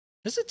know.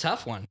 This is a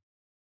tough one.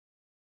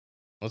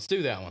 Let's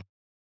do that one.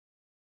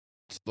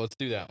 Let's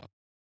do that one.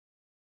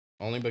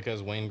 Only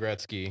because Wayne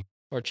Gretzky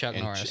or Chuck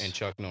Norris and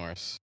Chuck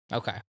Norris.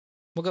 Okay,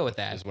 we'll go with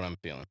that. Is what I'm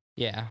feeling.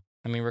 Yeah,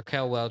 I mean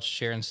Raquel Welch,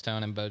 Sharon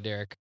Stone, and Bo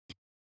Derek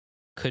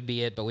could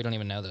be it, but we don't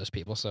even know those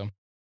people, so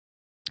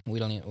we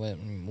don't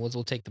even.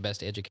 We'll take the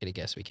best educated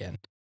guess we can.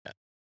 Yeah.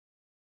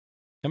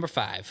 Number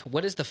 5.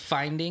 What is the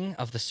finding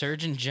of the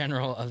Surgeon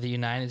General of the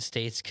United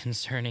States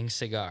concerning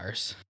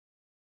cigars?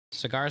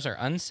 Cigars are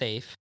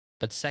unsafe,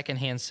 but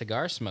secondhand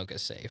cigar smoke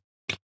is safe.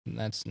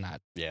 That's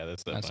not. Yeah,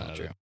 that's not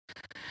true.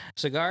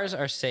 Cigars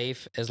are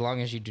safe as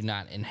long as you do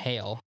not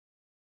inhale.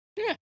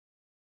 Yeah.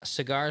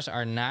 Cigars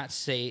are not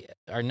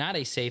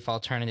a safe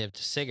alternative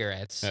to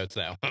cigarettes. No, it's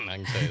that one. I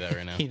can tell you that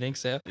right now. You think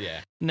so?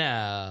 Yeah.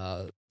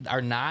 No,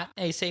 are not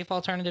a safe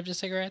alternative to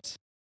cigarettes?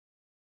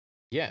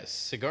 Yes,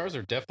 cigars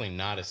are definitely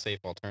not a safe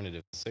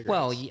alternative to cigarettes.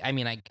 Well, I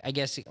mean, I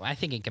guess I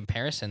think in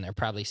comparison they're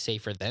probably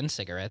safer than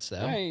cigarettes,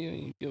 though.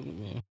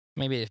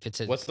 Maybe if it's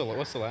a what's the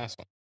last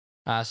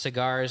one?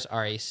 Cigars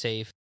are a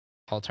safe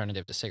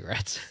alternative to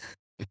cigarettes.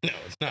 No,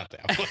 it's not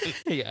that one.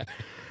 Yeah.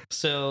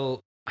 So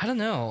I don't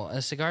know.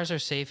 Cigars are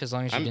safe as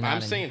long as you do not.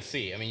 I'm saying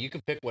C. I mean, you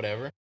can pick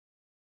whatever.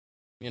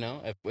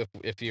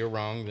 If you're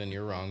wrong, then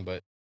you're wrong.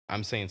 But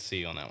I'm saying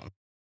C on that one.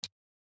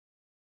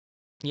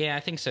 Yeah, I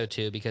think so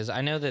too, because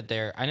I know the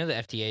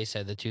FDA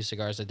said that 2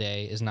 cigars a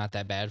day is not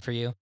that bad for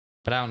you,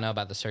 but I don't know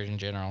about the Surgeon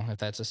General if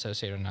that's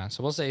associated or not.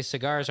 So we'll say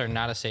cigars are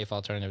not a safe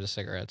alternative to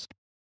cigarettes.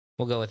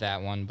 We'll go with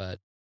that one, but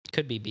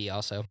could be B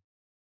also.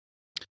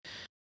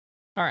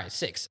 All right,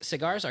 6.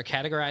 Cigars are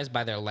categorized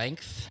by their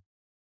length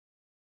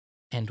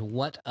and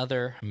what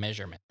other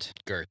measurement?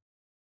 Girth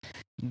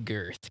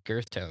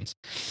tones.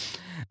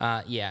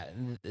 Yeah.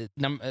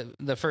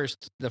 The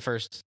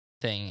first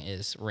thing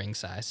is ring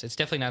size. It's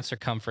definitely not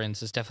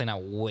circumference. It's definitely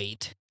not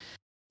weight.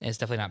 And it's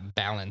definitely not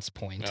balance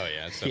point. Oh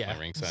yeah, it's definitely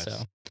ring size.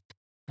 So,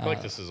 I feel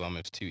like this is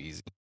almost too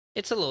easy.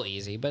 It's a little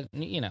easy, but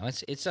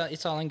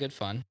it's all in good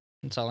fun.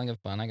 It's all in good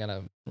fun. I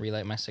gotta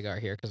relight my cigar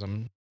here because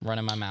I'm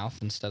running my mouth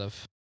instead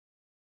of.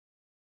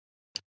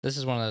 This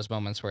is one of those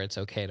moments where it's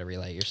okay to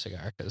relight your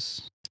cigar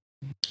because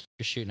you're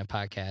shooting a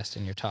podcast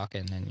and you're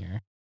talking and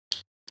you're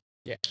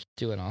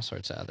doing all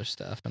sorts of other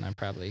stuff, and I'm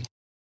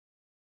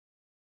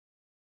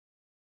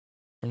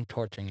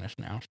torching this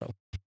now. So,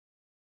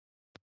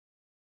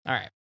 all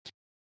right,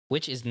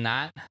 which is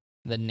not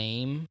the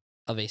name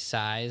of a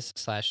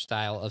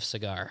size/style of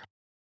cigar?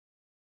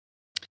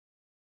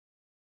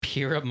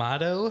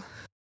 Piramado,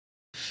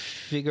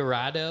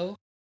 Figurado,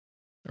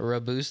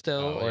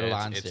 Robusto, or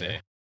Lanzo? It's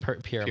a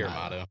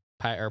Piramado.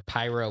 Or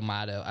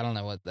Pyromado. I don't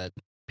know what that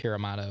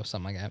Piramado,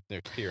 something like that.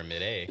 They're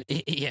Pyramid A.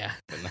 Yeah.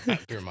 But not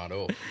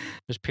Piramado.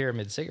 There's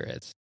pyramid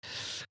cigarettes.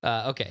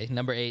 Okay,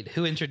 number 8.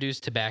 Who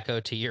introduced tobacco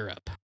to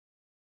Europe?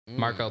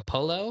 Marco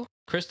Polo,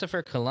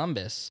 Christopher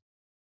Columbus,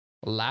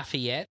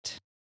 Lafayette,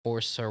 or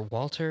Sir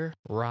Walter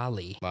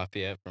Raleigh?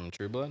 Lafayette from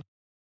True Blood?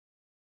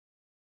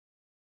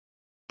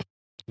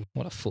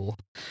 What a fool.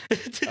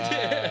 Honestly,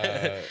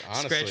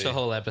 Scratch the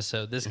whole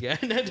episode. This guy.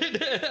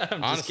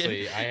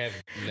 Honestly, I have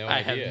no idea.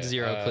 I have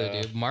zero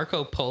clue, dude.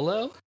 Marco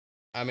Polo?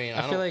 I mean,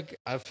 I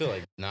feel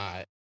like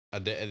not. I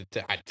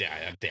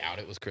doubt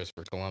it was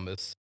Christopher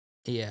Columbus.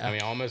 Yeah. I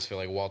mean, I almost feel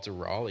like Walter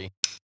Raleigh.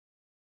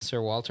 Sir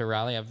Walter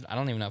Raleigh? I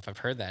don't even know if I've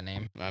heard that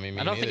name. I mean,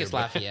 I don't think it's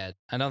Lafayette.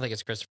 I don't think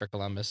it's Christopher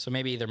Columbus. So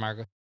maybe either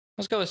Marco.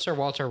 Let's go with Sir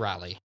Walter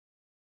Raleigh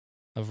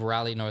of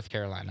Raleigh, North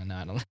Carolina. No,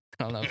 I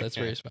don't know if that's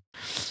where he's from.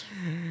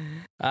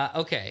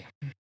 Okay.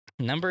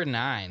 Number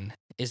 9.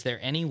 Is there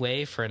any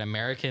way for an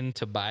American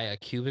to buy a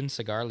Cuban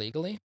cigar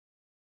legally?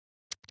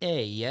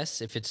 A,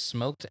 yes, if it's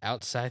smoked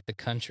outside the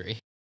country.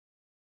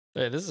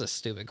 Hey, this is a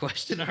stupid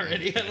question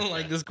already. I don't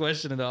like this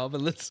question at all,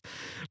 but let's,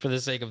 for the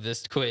sake of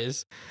this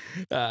quiz,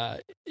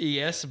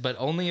 yes, but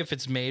only if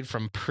it's made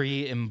from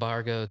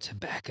pre-embargo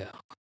tobacco.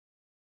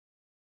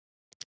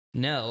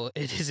 No,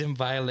 it is in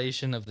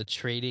violation of the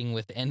Trading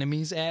with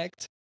Enemies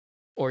Act.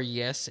 Or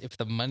yes, if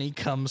the money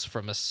comes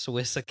from a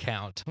Swiss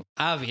account.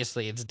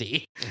 Obviously, it's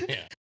D.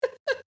 Yeah.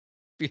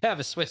 If you have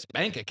a Swiss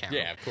bank account,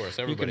 Yeah, of course.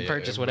 you Everybody can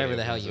purchase everybody whatever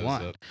the hell opens you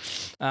those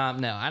want.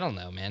 up. No, I don't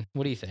know, man.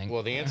 What do you think?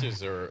 Well, the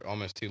answers are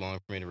almost too long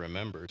for me to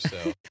remember.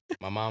 So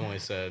my mom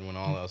always said, when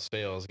all else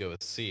fails, go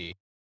with C.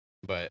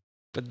 But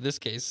in this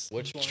case,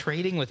 which one?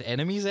 Trading with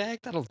Enemies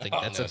Act? I don't think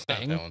that's no, a it's not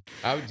thing. that one.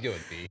 I would go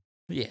with B.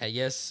 Yeah,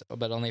 yes,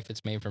 but only if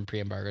it's made from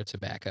pre-embargo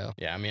tobacco.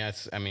 Yeah, I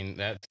mean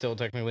that still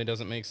technically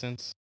doesn't make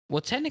sense. Well,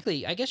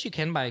 technically, I guess you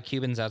can buy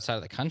Cubans outside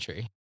of the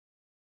country.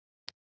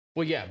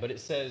 Well, yeah, but it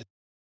says,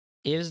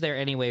 Is there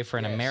any way for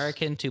an Yes.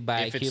 American to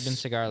buy a If Cuban it's-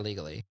 cigar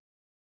legally?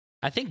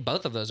 I think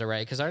both of those are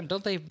right because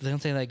don't they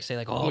like say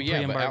like oh well, yeah,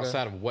 but pre-embargo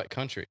outside of what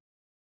country?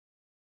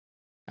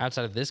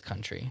 outside of this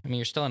country? I mean,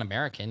 you're still an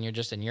American. You're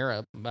just in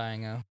Europe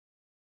buying a.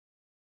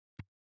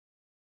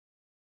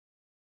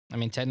 I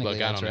mean, technically,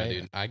 Look, I that's don't know,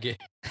 right. dude.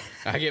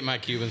 I get my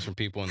Cubans from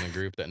people in the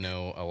group that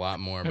know a lot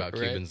more about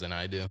Right. Cubans than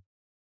I do.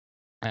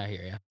 I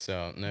hear you.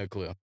 So no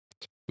clue.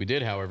 We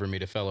did, however,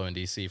 meet a fellow in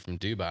DC from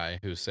Dubai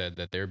who said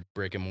that their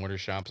brick and mortar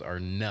shops are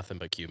nothing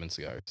but Cuban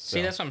cigars. So,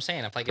 See, that's what I'm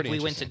saying. If pretty we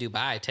went to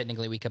Dubai,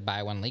 technically we could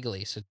buy one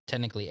legally. So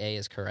technically, A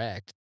is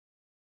correct.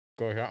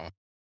 go with that one.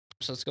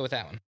 So let's go with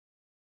that one.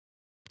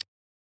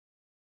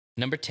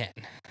 Number 10,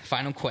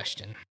 final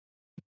question.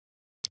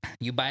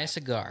 You buy a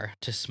cigar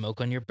to smoke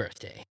on your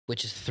birthday,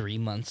 which is 3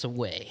 months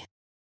away.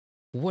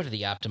 What are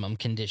the optimum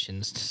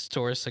conditions to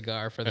store a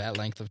cigar for that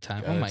length of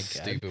time? Oh my God.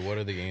 Stupid. What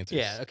are the answers?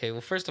 Yeah, okay.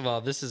 Well, first of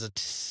all, this is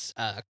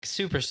a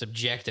super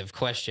subjective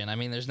question. I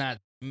mean, there's not,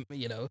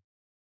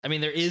 I mean,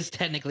 there is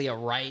technically a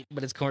right,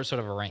 but it's sort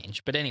of a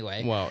range. But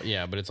anyway. Well,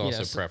 yeah, but it's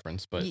also so-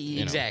 preference. But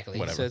exactly.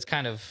 whatever. So it's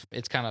kind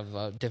of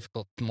a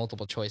difficult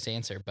multiple choice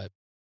answer, but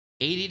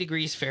 80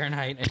 degrees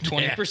Fahrenheit and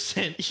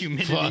 20%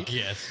 humidity. Fuck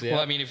yes. Yeah.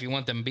 Well, I mean, if you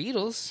want them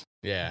Beatles,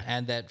 yeah.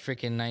 add that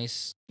freaking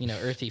nice,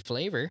 earthy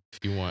flavor. If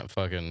you want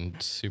fucking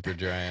super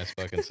dry ass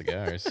fucking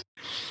cigars.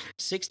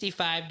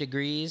 65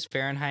 degrees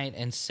Fahrenheit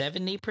and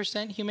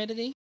 70%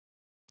 humidity.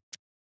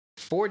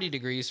 40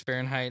 degrees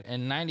Fahrenheit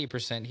and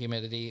 90%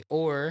 humidity.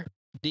 Or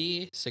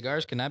D,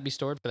 cigars cannot be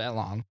stored for that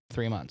long,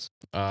 3 months.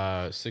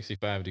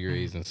 65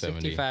 degrees and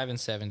 70. 65 and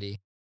 70.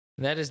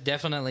 That is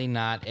definitely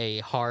not a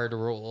hard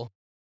rule.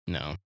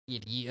 No.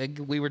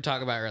 We were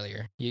talking about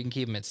earlier. You can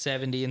keep them at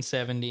 70 and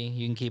 70.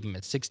 You can keep them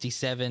at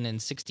 67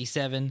 and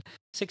 67,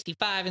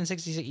 65 and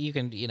 66. You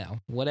can,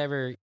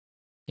 whatever.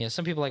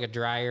 Some people like a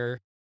drier,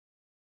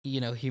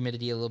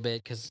 humidity a little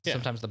bit because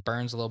sometimes the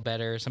burn's a little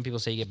better. Some people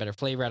say you get better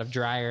flavor out of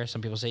drier.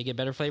 Some people say you get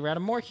better flavor out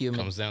of more humid.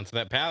 Comes down to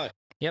that palate.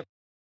 Yep.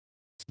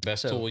 It's the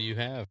best tool you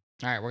have.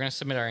 All right, we're going to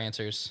submit our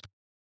answers.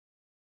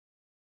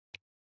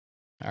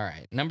 All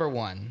right, number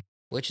 1.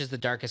 Which is the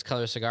darkest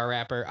color cigar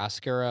wrapper?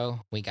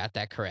 Oscuro. We got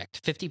that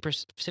correct.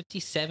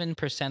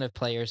 57% of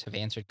players have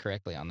answered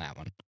correctly on that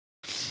one.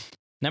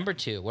 Number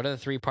 2. What are the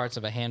 3 parts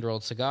of a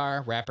hand-rolled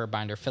cigar? Wrapper,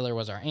 binder, filler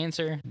was our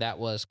answer. That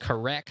was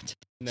correct.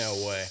 No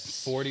way.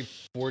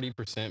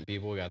 40%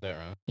 people got that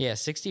wrong. Yeah,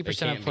 60% of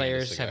can't be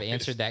players into have cigars.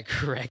 answered that They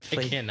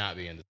correctly. cannot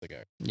be into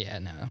cigar. Yeah,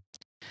 no.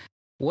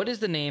 What is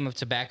the name of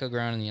tobacco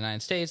grown in the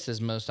United States that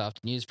is most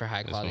often used for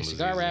high-quality was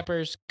cigar easy.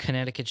 wrappers?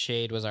 Connecticut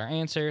Shade was our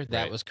answer.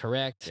 That Right. was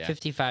correct. Yeah.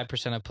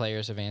 55% of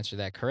players have answered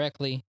that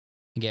correctly.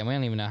 Again, we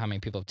don't even know how many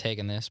people have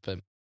taken this,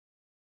 but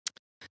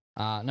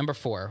number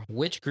 4.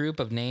 Which group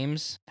of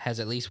names has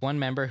at least one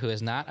member who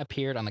has not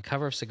appeared on the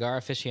cover of Cigar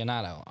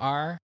Aficionado?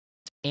 Our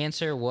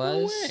answer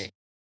was way.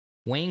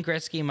 Wayne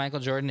Gretzky, Michael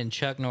Jordan, and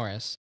Chuck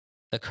Norris.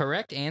 The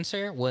correct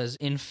answer was,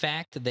 in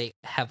fact, they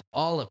have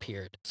all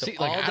appeared. So See,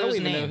 all I those don't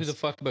even know who names- the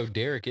fuck Bo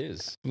Derek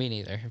is. Me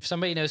neither. If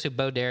somebody knows who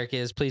Bo Derek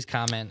is, please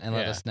comment and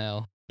let Yeah. us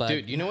know. But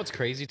Dude, you know what's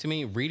crazy to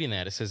me? Reading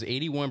that, it says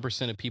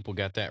 81% of people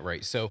got that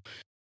right. So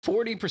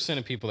 40%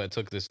 of people that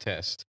took this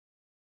test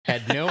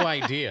had no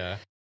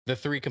idea the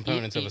 3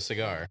 components of a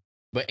cigar.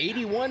 But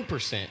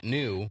 81%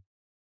 knew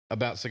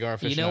about Cigar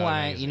Aficionado. you know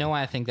why? magazine. You know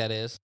why I think that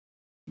is?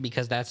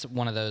 Because that's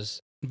one of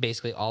those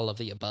basically all of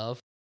the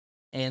above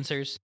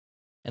answers.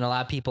 And a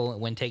lot of people,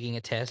 when taking a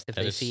test, if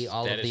That they is- see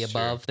all that of the is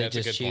true. above, they That's a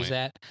just good choose point.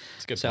 that.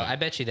 It's a good So point. I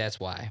bet you that's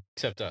why.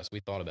 Except us.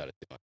 We thought about it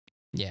too much.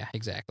 Yeah,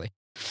 exactly.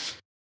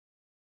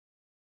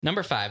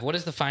 Number 5. What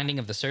is the finding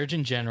of the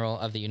Surgeon General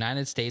of the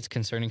United States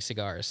concerning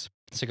cigars?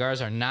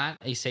 Cigars are not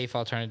a safe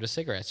alternative to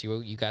cigarettes.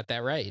 You got that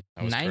right.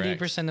 I was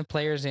 90% of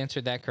players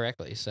answered that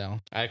correctly. So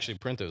I actually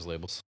print those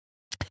labels.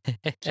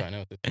 So I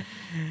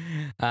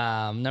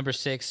know. Number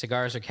 6,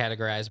 cigars are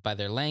categorized by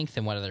their length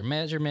and what other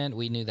measurement.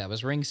 We knew that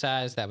was ring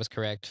size. That was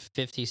correct.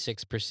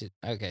 56%.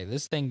 Okay,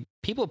 this thing,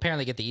 people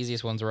apparently get the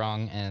easiest ones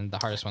wrong and the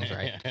hardest ones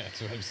right.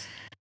 That's what I'm s-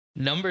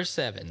 Number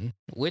 7,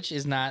 which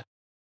is not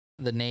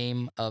the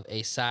name of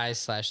a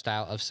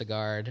size/style of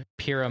cigar.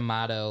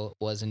 Piramado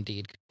was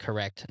indeed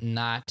correct.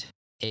 Not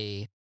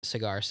a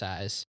cigar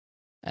size.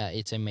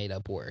 It's a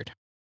made-up word.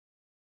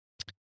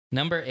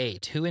 Number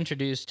 8, who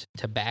introduced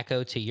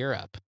tobacco to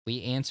Europe?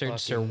 We answered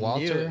Sir Fucking knew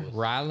Walter it was-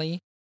 Raleigh.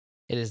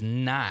 It is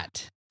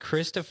not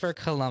Christopher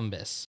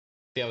Columbus.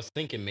 See, I was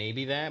thinking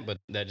maybe that, but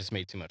that just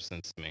made too much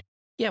sense to me.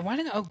 Yeah, why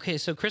didn't okay,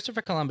 so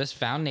Christopher Columbus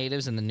found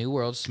natives in the New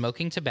World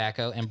smoking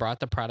tobacco and brought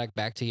the product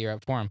back to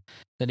Europe for him.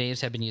 The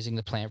natives have been using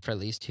the plant for at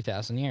least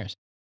 2,000 years.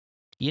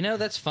 You know,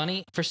 that's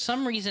funny. For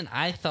some reason,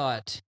 I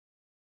thought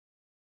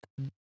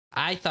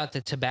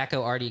that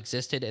tobacco already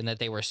existed and that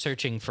they were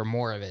searching for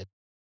more of it.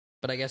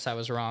 But I guess I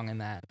was wrong in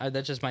that.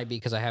 That just might be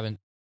because I haven't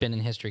been in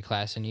history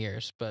class in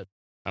years. But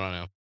I don't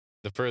know.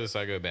 The furthest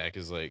I go back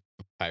is like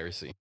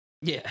piracy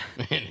yeah,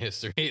 in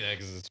history.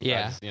 Because it's I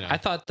yeah. just, you know, I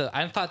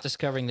thought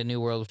discovering the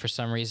New World for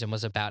some reason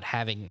was about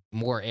having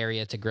more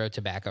area to grow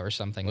tobacco or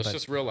something. let's But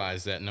just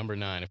realize that number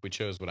 9, if we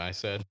chose what I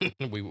said,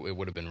 it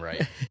would have been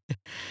right.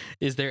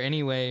 is there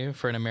any way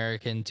for an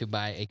American to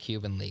buy a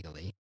Cuban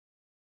legally?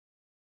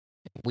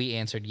 We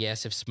answered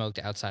yes if smoked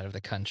outside of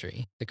the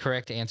country. The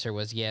correct answer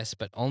was yes,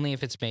 but only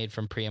if it's made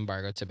from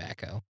pre-embargo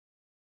tobacco.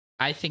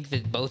 I think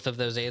that both of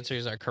those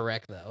answers are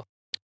correct, though.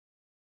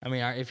 I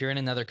mean, if you're in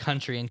another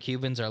country and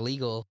Cubans are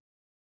legal,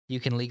 you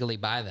can legally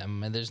buy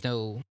them. And there's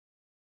no.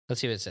 Let's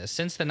see what it says.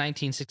 Since the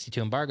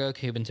 1962 embargo,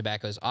 Cuban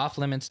tobacco is off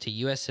limits to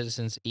U.S.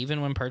 citizens,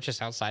 even when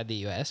purchased outside the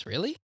U.S.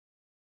 Really?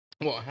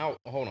 Well,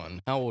 hold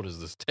on. How old is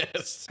this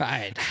test?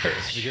 Right.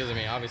 First, because I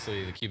mean,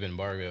 obviously the Cuban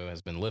embargo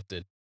has been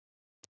lifted,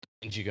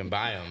 and you can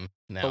buy them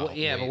now.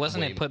 But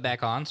wasn't it put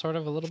back on sort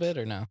of a little bit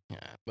or no? Yeah,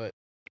 but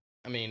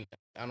I mean,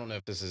 I don't know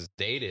if this is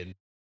dated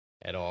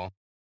at all.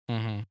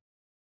 Mm-hmm.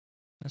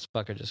 This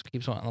fucker just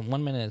keeps on.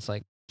 1 minute it's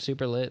like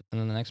super lit,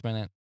 and then the next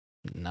minute,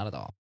 not at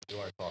all. You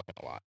are talking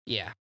a lot.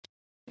 Yeah,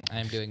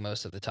 I'm doing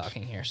most of the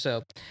talking here.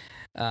 So,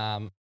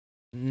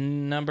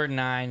 number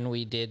 9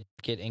 we did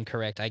get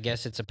incorrect. I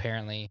guess it's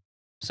apparently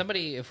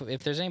somebody.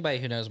 If there's anybody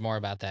who knows more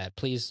about that,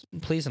 please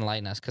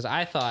enlighten us. Because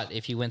I thought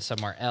if you went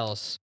somewhere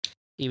else,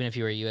 even if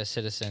you were a U.S.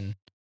 citizen,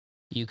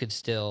 you could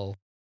still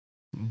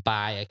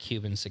buy a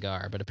Cuban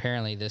cigar. But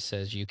apparently, this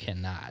says you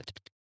cannot.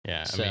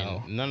 Yeah, So- I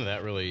mean, none of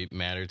that really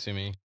mattered to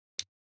me.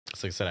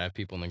 It's like I said, I have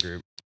people in the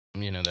group,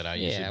 you know, that I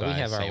Yeah, usually we buy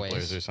have our samplers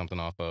ways. or something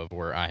off of,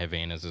 where I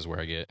Havanas is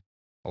where I get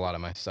a lot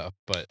of my stuff.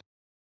 But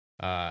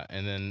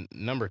and then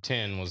number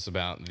 10 was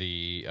about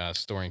the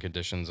storing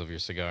conditions of your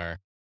cigar.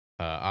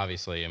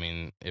 Obviously, I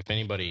mean, if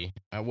anybody,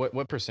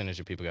 what percentage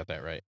of people got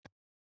that right?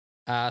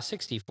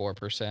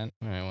 64%.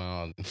 All right,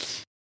 well,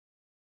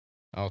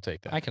 I'll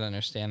take that. I can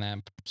understand that.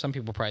 Some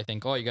people probably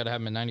think, oh, you got to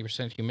have them at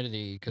 90%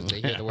 humidity because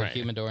they hear the word Right.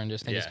 humidor and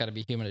just think it's Yeah. got to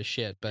be humid as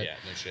shit. But Yeah,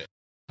 no shit.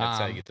 That's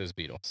how you um, get those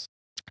beetles.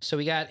 so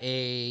we got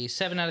a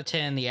 7 out of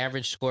 10. The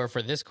average score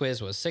for this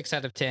quiz was 6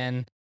 out of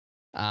 10.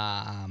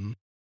 I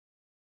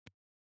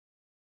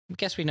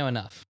guess we know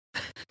enough.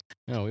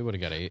 No, we would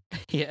have got 8.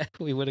 Yeah,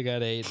 we would have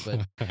got 8,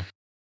 but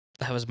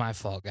that was my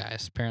fault,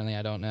 guys. Apparently,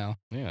 I don't know.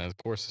 Yeah, of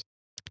course.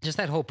 Just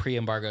that whole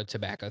pre-embargo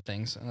tobacco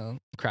thing's a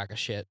crock of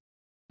shit.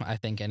 I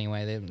think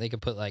anyway, they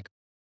could put like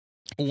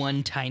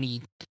one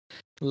tiny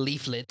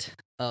leaflet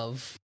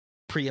of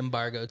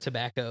pre-embargo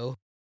tobacco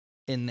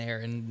in there,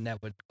 and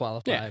that would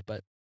qualify. Yeah.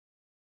 But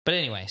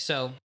anyway,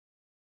 so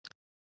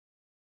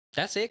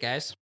that's it,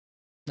 guys.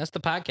 That's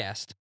the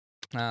podcast.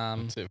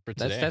 That's it for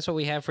today. That's what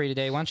we have for you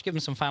today. Why don't you give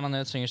them some final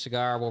notes on your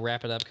cigar? We'll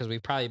wrap it up because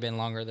we've probably been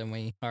longer than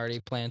we already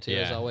planned to,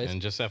 as always.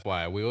 And just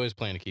FYI, we always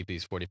plan to keep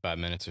these 45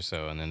 minutes or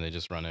so, and then they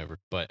just run over.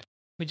 But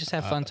We just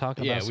have fun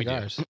talking about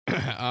cigars. We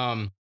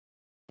do.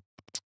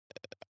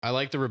 I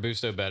like the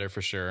Robusto better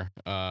for sure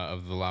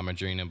of the La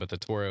Madrina, but the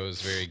Toro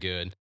is very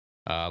good.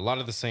 A lot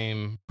of the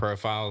same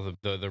profile,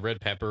 the red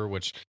pepper,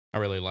 which I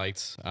really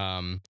liked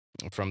from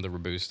the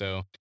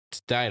Robusto. It's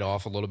died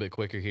off a little bit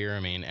quicker here. I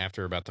mean,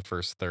 after about the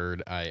first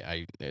third,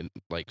 I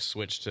like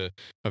switched to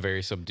a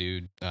very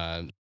subdued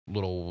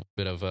little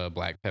bit of a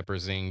black pepper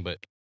zing, but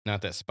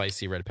not that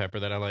spicy red pepper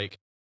that I like.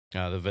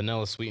 The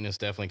vanilla sweetness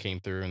definitely came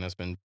through, and that's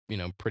been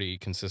pretty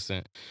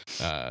consistent.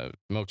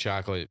 Milk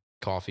chocolate,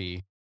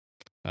 coffee,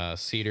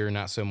 cedar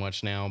not so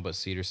much now, but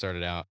cedar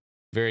started out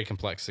very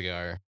complex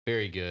cigar,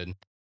 very good.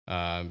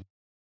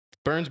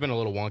 Burn's been a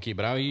little wonky,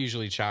 but I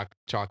usually chalk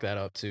that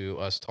up to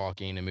us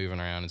talking and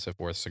moving around and so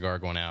forth. Cigar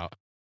going out,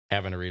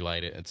 having to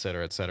relight it, et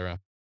cetera, et cetera.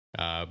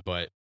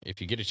 But if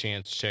you get a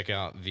chance, check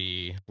out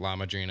the La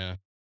Madrina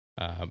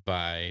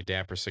by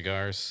Dapper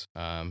Cigars.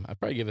 I'd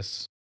probably give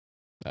us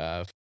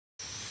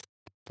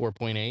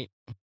 4.8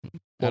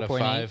 out of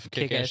 5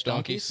 Kick-Ass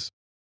Donkeys.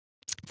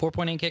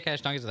 4.8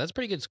 Kick-Ass Donkeys. That's a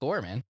pretty good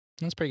score, man.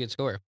 That's a pretty good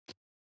score.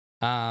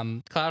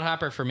 Cloud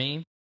Hopper for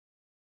me,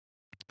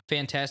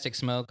 fantastic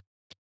smoke.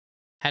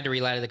 Had to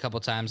relight it a couple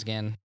times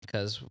again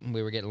because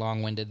we were getting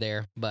long-winded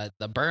there. But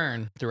the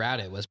burn throughout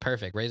it was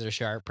perfect. Razor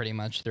sharp pretty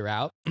much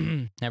throughout.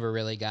 Never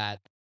really got,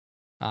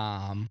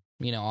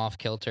 off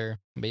kilter.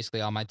 Basically,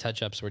 all my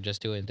touch-ups were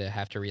just doing to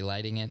have to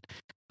relighting it.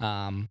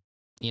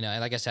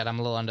 Like I said, I'm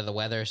a little under the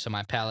weather, so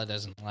my palate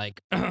doesn't like,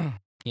 the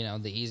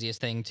easiest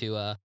thing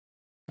to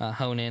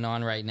hone in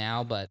on right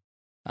now. But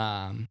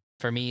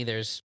for me,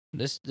 there's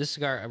this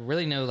cigar,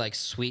 really no like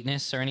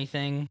sweetness or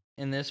anything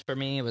in this for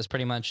me. It was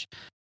pretty much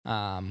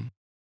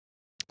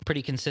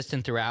pretty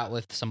consistent throughout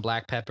with some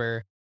black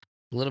pepper,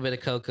 a little bit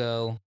of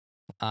cocoa,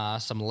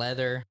 some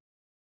leather,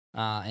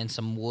 and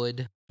some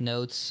wood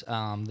notes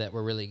that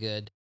were really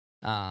good.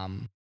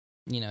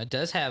 it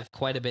does have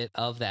quite a bit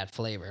of that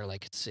flavor.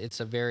 Like it's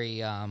a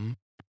very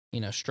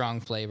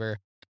strong flavor.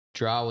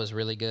 Draw was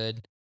really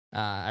good.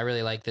 I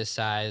really like this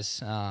size.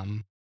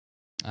 The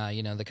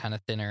kind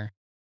of thinner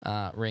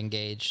ring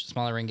gauge,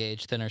 smaller ring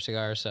gauge, thinner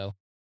cigar. So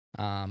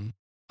I'm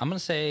gonna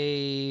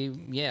say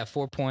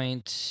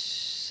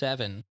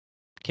 4.7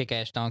 kick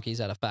ash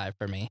donkeys out of 5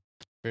 for me.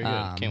 Very good.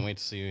 Can't Um, wait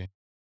to see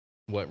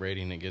what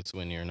rating it gets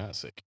when you're not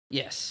sick.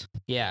 yes,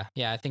 yeah.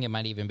 I think it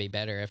might even be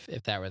better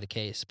if that were the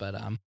case. But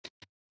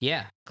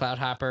Cloud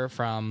Hopper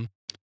from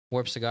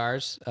Warp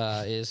Cigars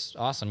is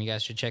awesome. You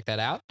guys should check that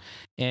out,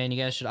 and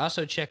you guys should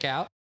also check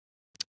out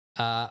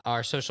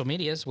our social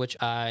medias, which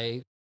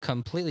I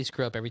completely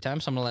screw up every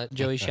time. So I'm gonna let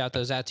Joey shout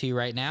those out to you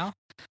right now.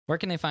 Where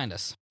can they find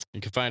us? You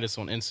can find us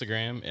on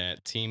Instagram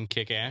at Team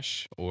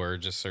Kickash, or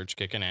just search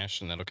Kickin Ash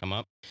and that'll come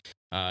up.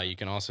 You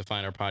can also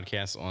find our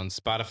podcast on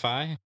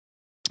Spotify.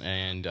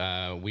 And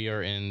we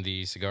are in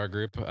the cigar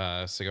group,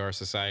 Cigar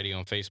Society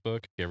on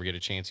Facebook. If you ever get a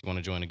chance, you want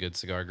to join a good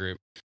cigar group,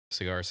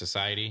 Cigar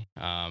Society.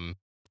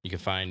 You can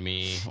find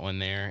me on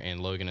there and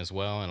Logan as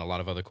well, and a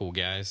lot of other cool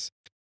guys.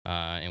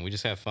 And we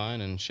just have fun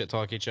and shit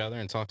talk each other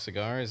and talk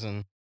cigars,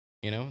 and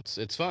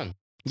it's fun.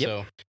 Yep.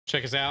 So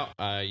check us out.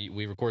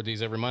 We record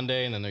these every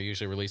Monday, and then they're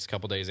usually released a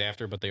couple days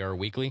after, but they are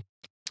weekly.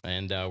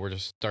 And we're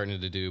just starting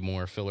to do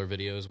more filler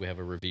videos. We have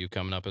a review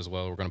coming up as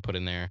well. We're going to put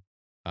in there.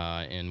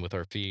 And with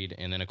our feed,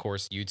 and then of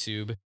course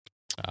YouTube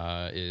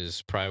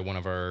is probably one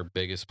of our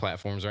biggest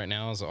platforms right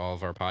now. Is all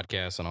of our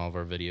podcasts and all of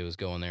our videos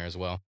go in there as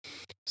well.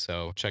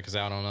 So check us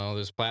out on all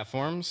those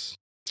platforms.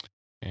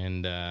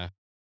 And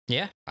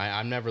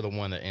I'm never the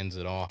one that ends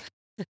it off,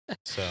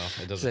 so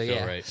it doesn't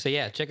feel right. So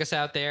check us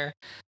out there.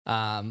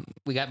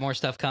 We got more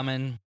stuff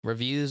coming.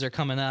 Reviews are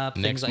coming up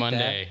Next things like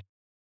Monday. That.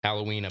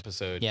 Halloween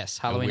episode. Yes,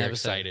 Halloween we're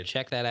episode. Excited.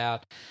 Check that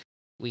out.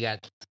 We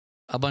got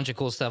a bunch of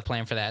cool stuff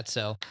planned for that.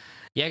 So,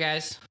 yeah,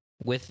 guys.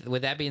 With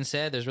that being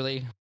said, there's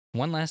really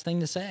one last thing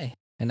to say,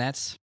 and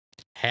that's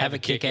have a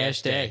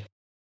kick-ass day.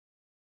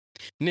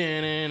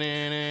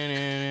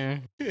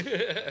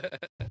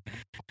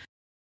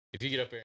 If you get up here.